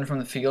 of 11 from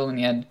the field, and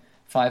he had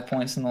 5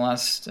 points in the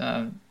last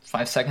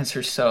 5 seconds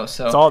or so.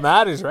 So that's all that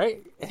matters,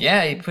 right?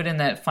 Yeah, he put in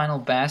that final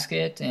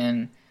basket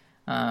and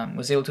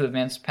was able to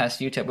advance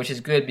past UTEP, which is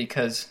good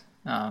because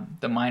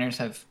the Miners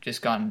have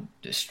just gotten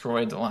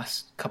destroyed the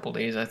last couple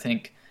days, I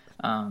think.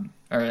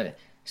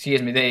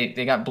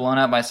 They got blown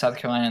out by South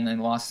Carolina and then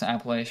lost to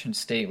Appalachian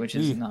State, which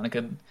is not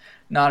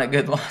a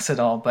good loss at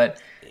all.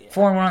 But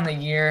 4-1 on the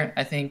year,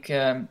 I think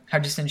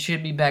Hutchinson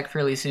should be back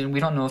fairly soon. We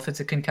don't know if it's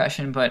a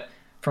concussion, but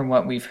from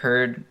what we've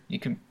heard, you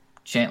can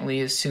gently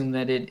assume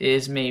that it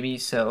is maybe.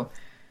 So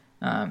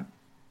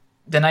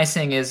the nice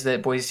thing is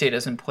that Boise State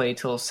doesn't play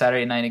till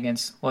Saturday night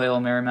against Loyola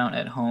Marymount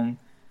at home,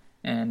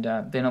 and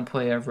they don't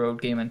play a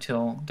road game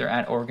until they're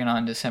at Oregon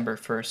on December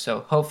 1st. So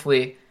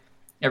hopefully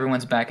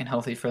everyone's back and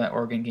healthy for that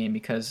Oregon game,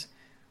 because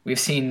we've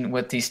seen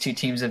what these two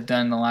teams have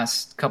done the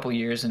last couple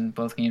years, and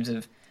both games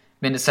have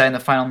been decided in the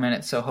final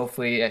minute. So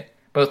hopefully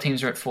both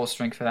teams are at full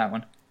strength for that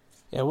one.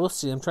 Yeah, we'll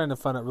see. I'm trying to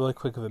find out really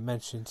quick if it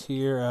mentions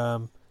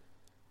here.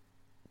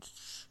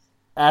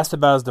 Asked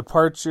about his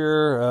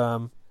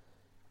departure,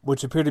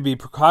 which appeared to be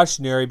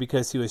precautionary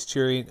because he was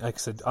cheering, like I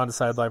said, on the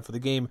sideline for the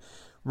game.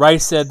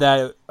 Rice said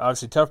that,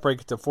 obviously, tough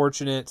break, it's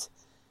unfortunate.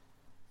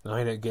 No,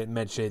 he didn't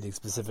mention anything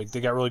specific.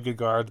 They got really good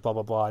guards, blah,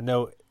 blah, blah.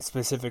 No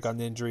specific on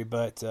the injury,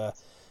 but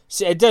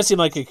it does seem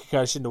like a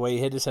concussion the way he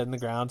hit his head in the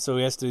ground, so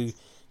he has to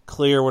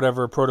clear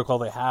whatever protocol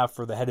they have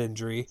for the head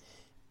injury.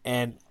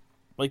 And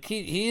like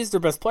he is their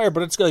best player,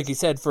 but it's good, like he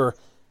said,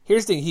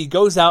 here's the thing, he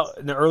goes out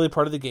in the early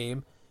part of the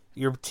game,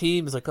 your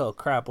team is like, oh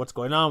crap, what's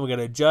going on? We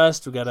gotta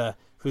adjust,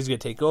 who's gonna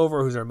take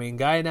over, who's our main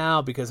guy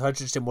now, because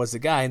Hutchinson was the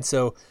guy. And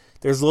so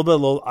there's a little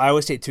bit of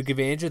Iowa State took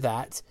advantage of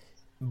that.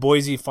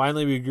 Boise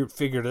finally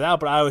figured it out,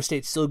 but Iowa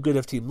State's still good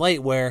of team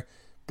late, where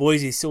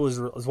Boise still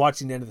was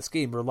watching the end of this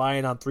game,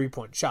 relying on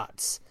 3-point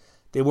shots.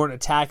 They weren't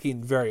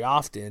attacking very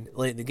often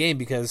late in the game,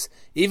 because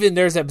even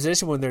there's that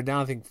position when they're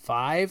down, I think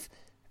 5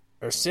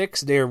 or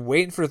 6, they're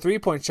waiting for a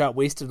 3-point shot,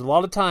 wasted a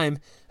lot of time,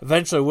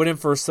 eventually went in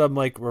for some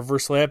like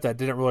reverse layup that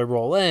didn't really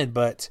roll in,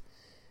 but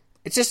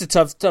it's just a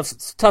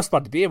tough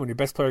spot to be in when your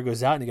best player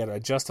goes out and you got to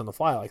adjust on the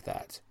fly like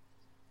that.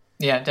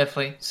 Yeah,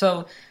 definitely.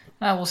 So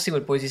we'll see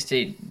what Boise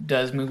State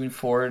does moving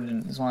forward,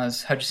 and as long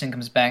as Hutchinson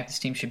comes back, this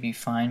team should be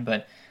fine.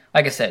 But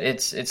like I said,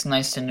 it's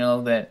nice to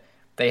know that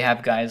they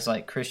have guys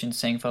like Christian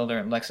Sangfelder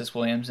and Lexus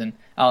Williams, and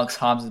Alex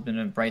Hobbs has been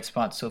a bright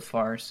spot so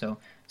far. So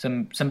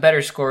some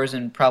better scores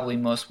than probably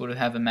most would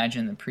have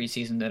imagined in the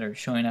preseason that are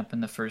showing up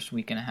in the first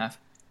week and a half.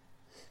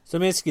 So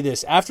let me ask you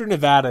this. After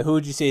Nevada, who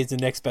would you say is the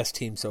next best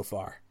team so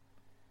far?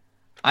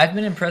 I've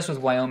been impressed with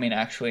Wyoming,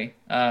 actually.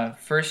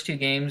 First 2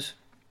 games,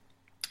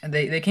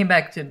 they came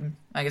back to,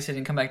 I guess they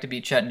didn't come back to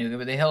beat Chattanooga,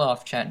 but they held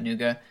off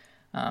Chattanooga,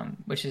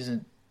 which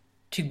isn't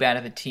too bad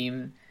of a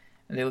team.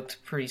 They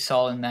looked pretty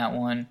solid in that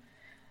one.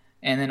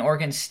 And then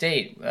Oregon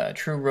State,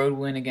 true road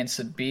win against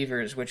the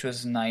Beavers, which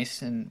was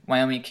nice. And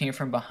Wyoming came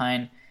from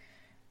behind.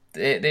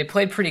 They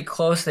played pretty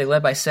close. They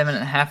led by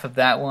 7.5 of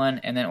that one,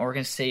 and then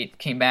Oregon State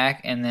came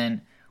back, and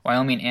then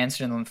Wyoming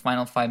answered in the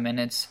final 5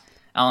 minutes.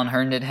 Alan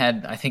Herndon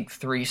had, I think,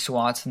 3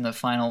 swats in the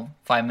final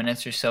 5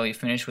 minutes or so. He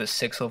finished with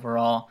 6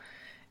 overall.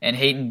 And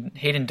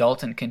Hayden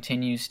Dalton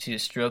continues to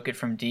stroke it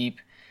from deep.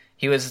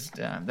 He was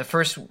the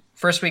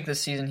first week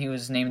this season. He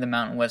was named the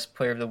Mountain West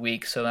Player of the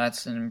Week, so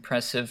that's an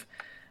impressive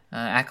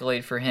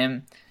accolade for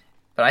him.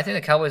 But I think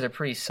the Cowboys are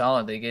pretty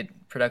solid. They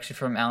get production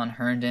from Alan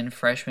Herndon.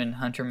 Freshman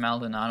Hunter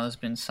Maldonado has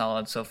been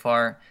solid so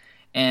far.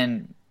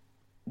 And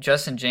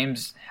Justin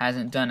James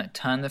hasn't done a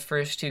ton the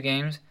first 2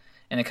 games.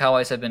 And the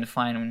Cowboys have been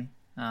fine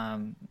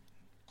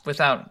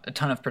without a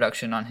ton of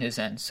production on his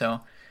end.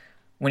 So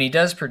when he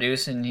does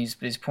produce and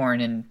he's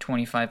pouring in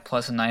 25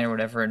 plus a night or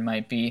whatever it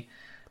might be,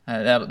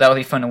 that'll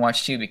be fun to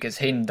watch too, because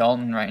Hayden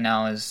Dalton right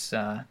now is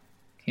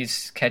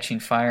he's catching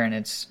fire, and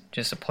it's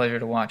just a pleasure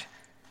to watch.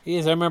 He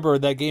is. I remember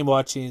that game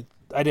watching.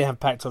 I didn't have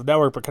Pac-12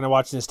 Network, but kind of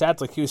watching his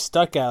stats. Like, he was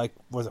stuck at,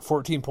 was it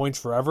 14 points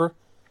forever?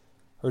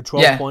 Or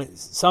 12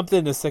 points? Something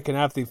in the second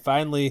half. They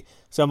finally...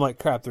 So I'm like,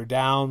 crap, they're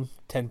down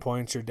 10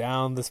 points. They're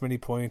down this many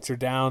points. They're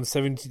down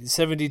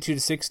 72 to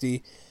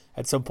 60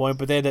 at some point.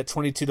 But they had that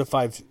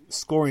 22-5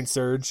 scoring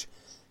surge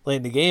late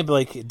in the game. But,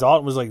 like,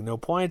 Dalton was, like, no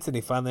points, and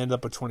he finally ended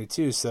up with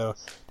 22. So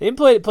they've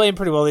been playing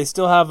pretty well. They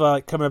still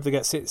have, coming up, they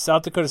got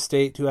South Dakota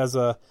State, who has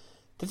a...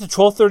 That's a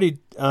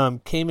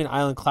 12:30 Cayman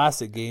Island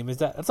Classic game.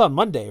 That's on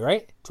Monday,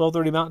 right?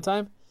 12:30 Mountain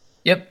Time?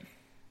 Yep.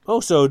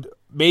 Oh, so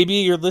maybe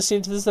you're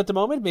listening to this at the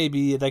moment.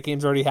 Maybe that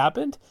game's already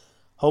happened.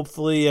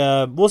 Hopefully,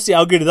 we'll see.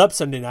 I'll get it up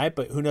Sunday night,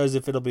 but who knows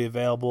if it'll be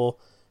available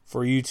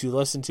for you to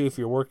listen to if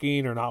you're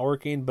working or not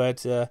working.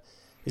 But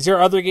is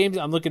there other games?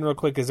 I'm looking real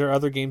quick. Is there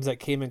other games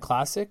that Cayman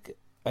Classic?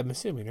 I'm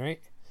assuming,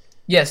 right?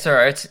 Yes, there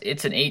are.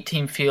 It's an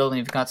 8-team field, and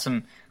you've got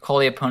some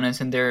quality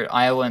opponents in there.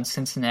 Iowa and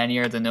Cincinnati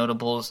are the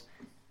notables.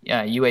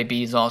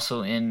 UAB is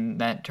also in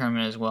that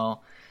tournament as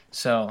well.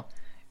 So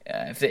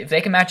if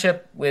they can match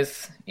up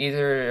with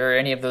either or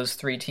any of those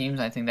 3 teams,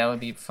 I think that would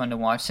be fun to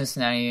watch.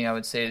 Cincinnati, I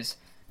would say, is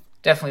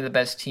definitely the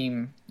best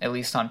team, at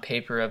least on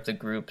paper, of the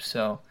group.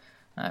 So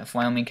if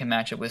Wyoming can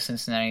match up with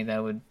Cincinnati,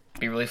 that would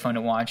be really fun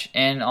to watch.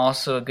 And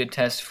also a good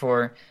test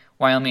for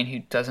Wyoming,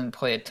 who doesn't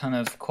play a ton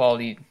of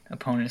quality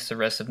opponents the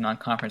rest of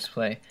non-conference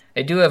play.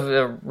 They do have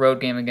a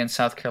road game against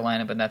South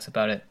Carolina, but that's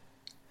about it.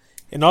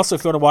 And also,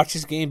 if you want to watch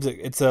these games,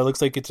 it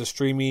looks like it's a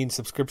streaming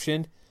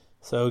subscription,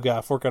 so you got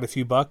to fork out a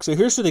few bucks. So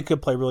here's who they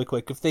could play really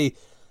quick.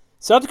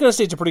 South Dakota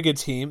State's a pretty good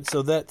team,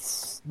 so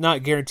that's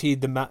not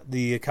guaranteed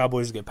the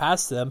Cowboys get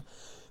past them,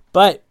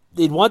 but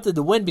they'd want them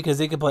to win because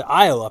they could play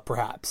Iowa,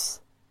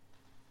 perhaps.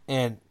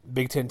 And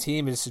Big Ten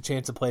team is a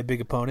chance to play a big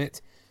opponent,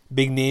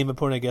 big name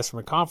opponent, I guess, from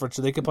a conference.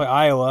 So they could play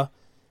Iowa,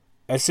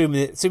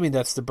 assuming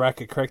that's the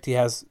bracket correct he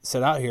has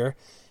set out here.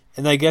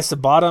 And I guess the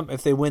bottom,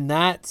 if they win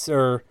that,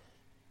 or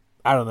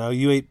I don't know.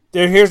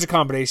 Here's a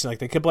combination. Like,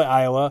 they could play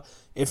Iowa.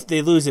 If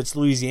they lose, it's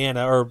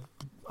Louisiana, or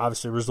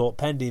obviously result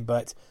pending.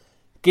 But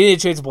getting a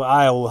chance to play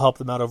Iowa will help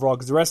them out overall,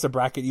 because the rest of the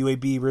bracket,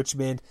 UAB,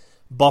 Richmond,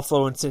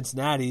 Buffalo, and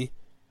Cincinnati.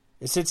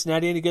 Is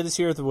Cincinnati any good this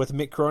year with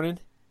Mick Cronin?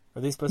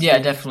 Are they supposed to? Yeah,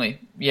 definitely.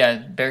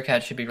 Yeah,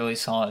 Bearcats should be really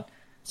solid.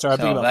 Sorry, I'm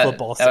thinking about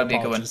football. That would be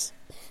a good one.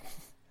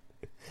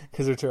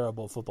 Because they're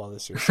terrible at football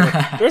this year. So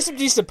there's some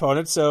decent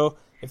opponents. So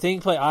if they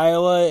can play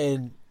Iowa,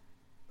 and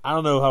I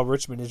don't know how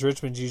Richmond is.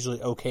 Richmond's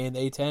usually okay in the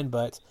A-10,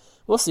 but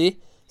we'll see.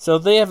 So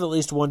they have at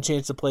least one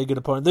chance to play a good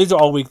opponent. These are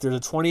all week. They're the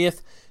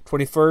 20th,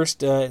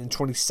 21st, and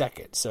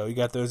 22nd. So you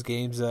got those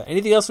games.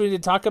 Anything else we need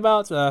to talk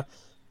about? Talked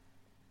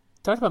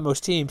about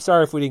most teams.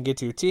 Sorry if we didn't get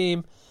to your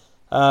team.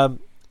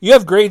 You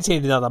have grades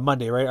handed out on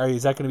Monday, right?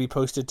 Is that going to be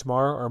posted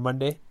tomorrow or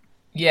Monday?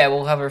 Yeah,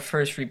 we'll have our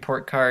first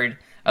report card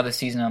of the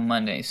season on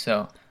Monday.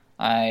 So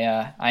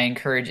I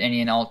encourage any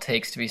and all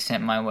takes to be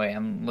sent my way.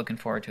 I'm looking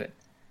forward to it.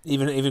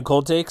 Even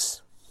cold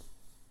takes?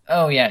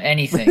 Oh yeah,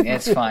 anything.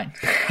 It's fine.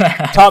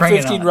 Top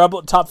 15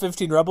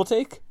 rebel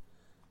take?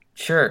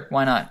 Sure,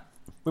 why not?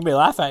 We may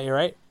laugh at you,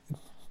 right?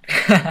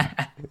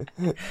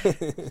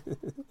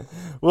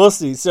 We'll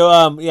see.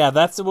 So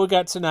that's what we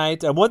got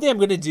tonight. One thing I'm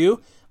going to do,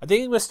 I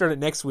think I'm going to start it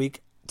next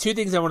week. 2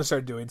 things I want to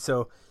start doing.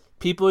 So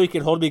people, you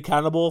can hold me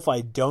accountable if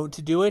I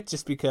don't do it,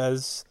 just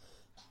because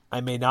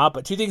I may not.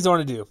 But 2 things I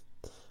want to do.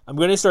 I'm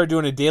going to start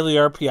doing a daily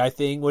RPI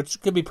thing, which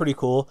could be pretty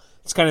cool.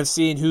 It's kind of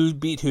seeing who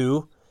beat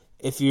who.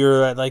 If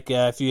you're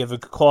if you have a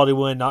quality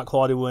win, not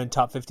quality win,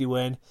 top 50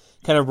 win,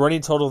 kind of running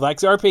total of that.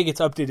 Because RPI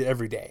gets updated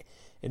every day.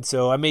 And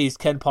so I may use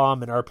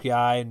KenPom and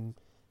RPI and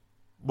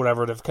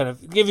whatever to kind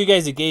of give you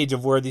guys a gauge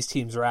of where these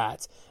teams are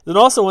at. Then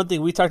also one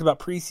thing, we talked about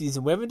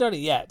preseason. We haven't done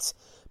it yet,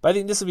 but I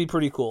think this would be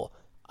pretty cool.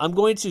 I'm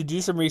going to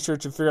do some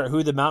research and figure out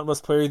who the Mountain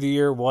West Player of the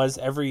Year was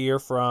every year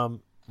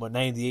from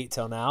 98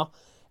 till now,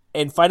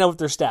 and find out what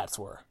their stats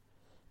were.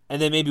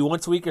 And then maybe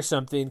once a week or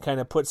something, kind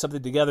of put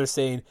something together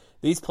saying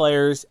these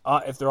players,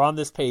 if they're on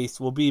this pace,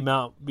 could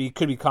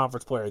be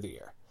Conference Player of the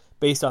Year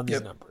based on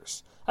these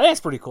numbers. I think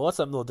that's pretty cool. That's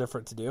something a little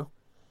different to do.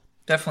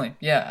 Definitely,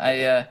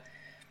 yeah.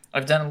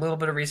 I've done a little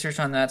bit of research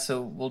on that,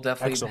 so we'll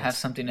definitely Excellent. have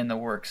something in the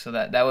works. So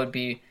that would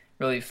be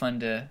really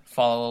fun to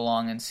follow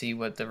along and see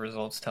what the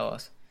results tell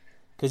us.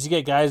 Because you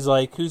get guys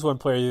like, who's one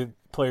player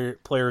of the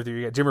year?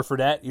 You got Jimmer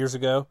Fredette years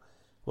ago.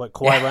 What,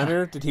 Kawhi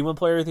Leonard? Did he win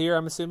player of the year,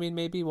 I'm assuming,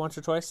 maybe once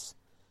or twice?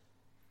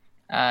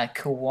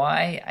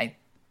 Kawhi,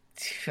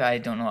 I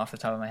don't know off the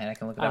top of my head. I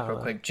can look it up real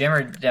quick.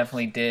 Jimmer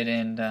definitely did,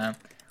 and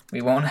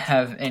we won't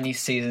have any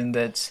season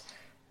that's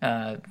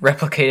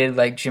replicated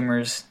like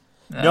Jimmer's.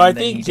 No, I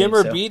think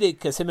Jimmer beat it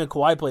because him and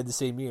Kawhi played the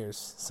same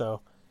years.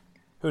 So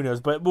who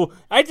knows? But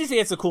I just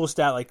think it's a cool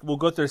stat. Like, we'll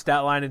go through a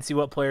stat line and see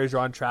what players are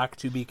on track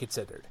to be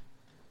considered.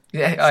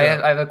 Yeah, so,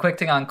 I have a quick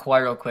thing on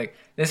Kawhi real quick.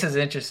 This is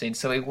interesting.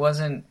 So he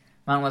wasn't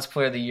Mountain West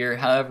Player of the Year.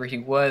 However, he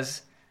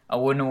was a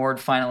Wooden Award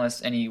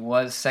finalist, and he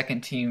was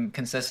second team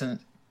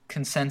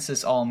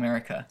consensus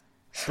All-America.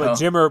 So but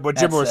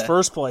Jimmer was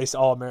first place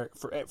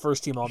All-American,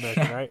 first team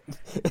All-American, right?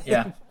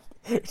 Yeah.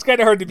 It's kind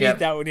of hard to beat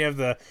that when you have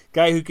the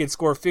guy who can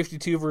score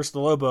 52 versus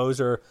the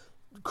Lobos or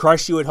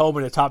crush you at home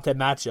in a top 10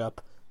 matchup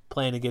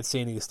playing against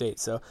San Diego State.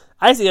 So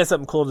I think that's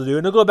something cool to do.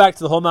 And they'll go back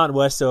to the whole Mountain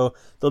West, so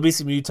there'll be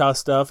some Utah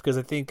stuff because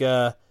I think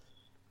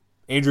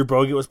Andrew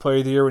Bogut was Player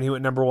of the Year when he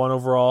went number 1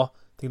 overall.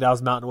 I think that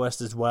was Mountain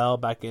West as well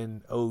back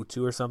in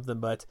 2002 or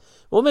something. But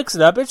we'll mix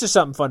it up. It's just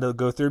something fun to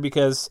go through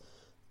because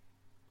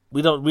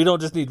we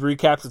don't just need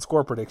recaps and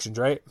score predictions,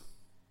 right?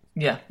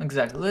 Yeah,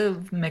 exactly.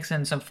 We'll mix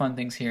in some fun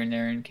things here and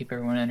there and keep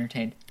everyone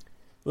entertained.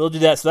 We'll do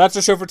that. So that's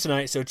our show for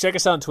tonight. So check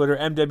us out on Twitter,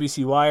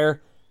 MWCWire,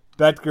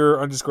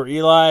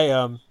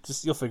 Betker_Eli.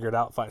 Just you'll figure it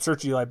out. Fine.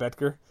 Search Eli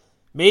Betker.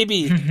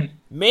 Maybe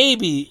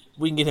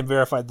we can get him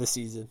verified this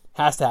season.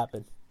 Has to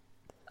happen.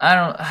 I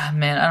don't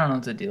know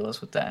what the deal is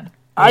with that.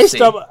 I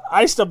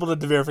stumbled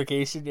into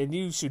verification, and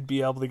you should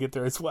be able to get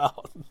there as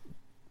well.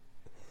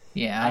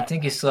 Yeah, I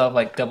think you still have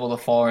like double the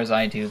followers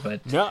I do,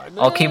 but no,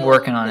 I'll keep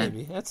working on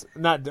it. That's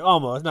not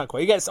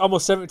quite. You got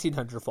almost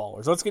 1,700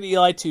 followers. Let's get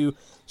Eli to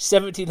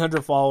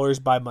 1,700 followers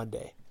by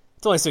Monday.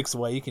 It's only 6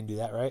 away. You can do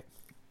that, right?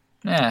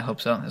 Yeah, I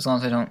hope so. As long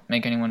as I don't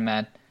make anyone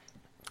mad.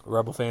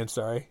 Rebel fans,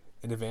 sorry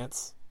in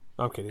advance.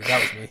 I'm kidding.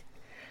 That was me.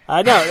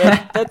 I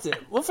know. That's it.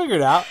 We'll figure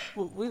it out.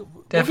 We'll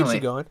get you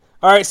going.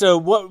 All right. So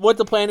what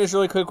the plan is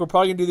really quick. We're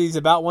probably gonna do these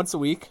about once a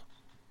week.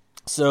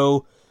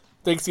 So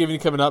Thanksgiving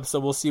coming up, so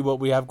we'll see what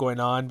we have going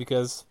on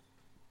because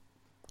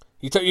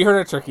you heard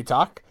our turkey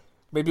talk.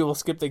 Maybe we'll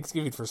skip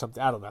Thanksgiving for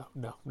something. I don't know.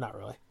 No, not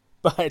really.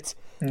 But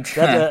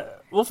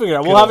we'll figure it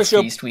out. We'll have a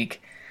show. Feast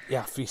week.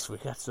 Yeah, Feast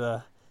week. That's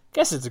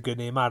guess it's a good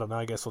name. I don't know.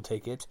 I guess we'll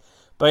take it.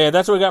 But yeah,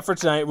 that's what we got for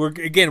tonight.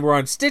 We're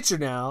on Stitcher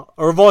now,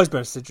 or we've always been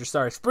on Stitcher.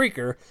 Sorry,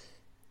 Spreaker.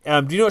 Do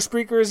you know what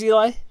Spreaker is,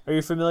 Eli? Are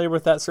you familiar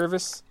with that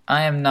service?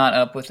 I am not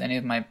up with any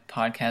of my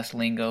podcast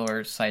lingo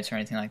or sites or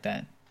anything like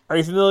that. Are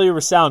you familiar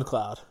with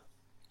SoundCloud?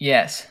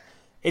 Yes.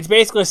 It's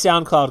basically a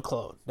SoundCloud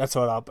clone. That's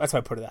why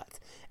I put it at.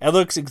 It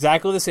looks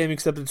exactly the same,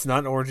 except it's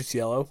not orange, it's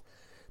yellow.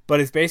 But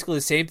it's basically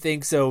the same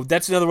thing. So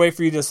that's another way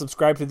for you to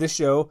subscribe to this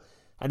show.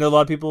 I know a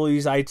lot of people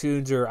use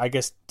iTunes, or I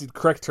guess the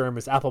correct term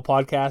is Apple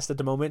Podcast at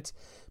the moment.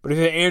 But if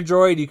you have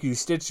Android, you could use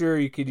Stitcher,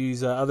 you could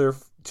use other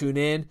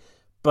TuneIn.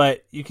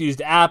 But you can use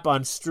the app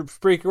on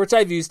Spreaker, which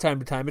I've used time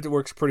to time. It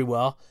works pretty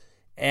well.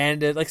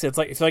 And like I said,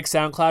 if you like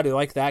SoundCloud, you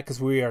like that,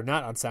 because we are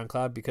not on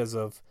SoundCloud because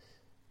of,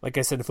 like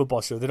I said in the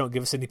football show, they don't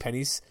give us any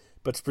pennies,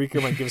 but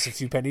Spreaker might give us a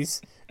few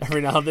pennies every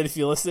now and then if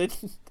you listen.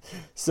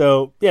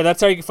 So, yeah,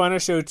 that's how you can find our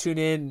show. Tune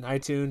in,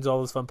 iTunes, all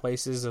those fun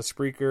places,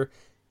 Spreaker.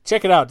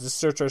 Check it out. Just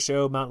search our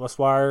show, Mountain West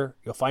Wire.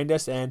 You'll find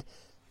us. And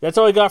that's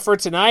all we got for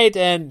tonight.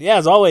 And, yeah,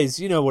 as always,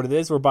 you know what it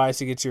is. We're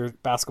biased against your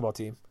basketball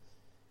team.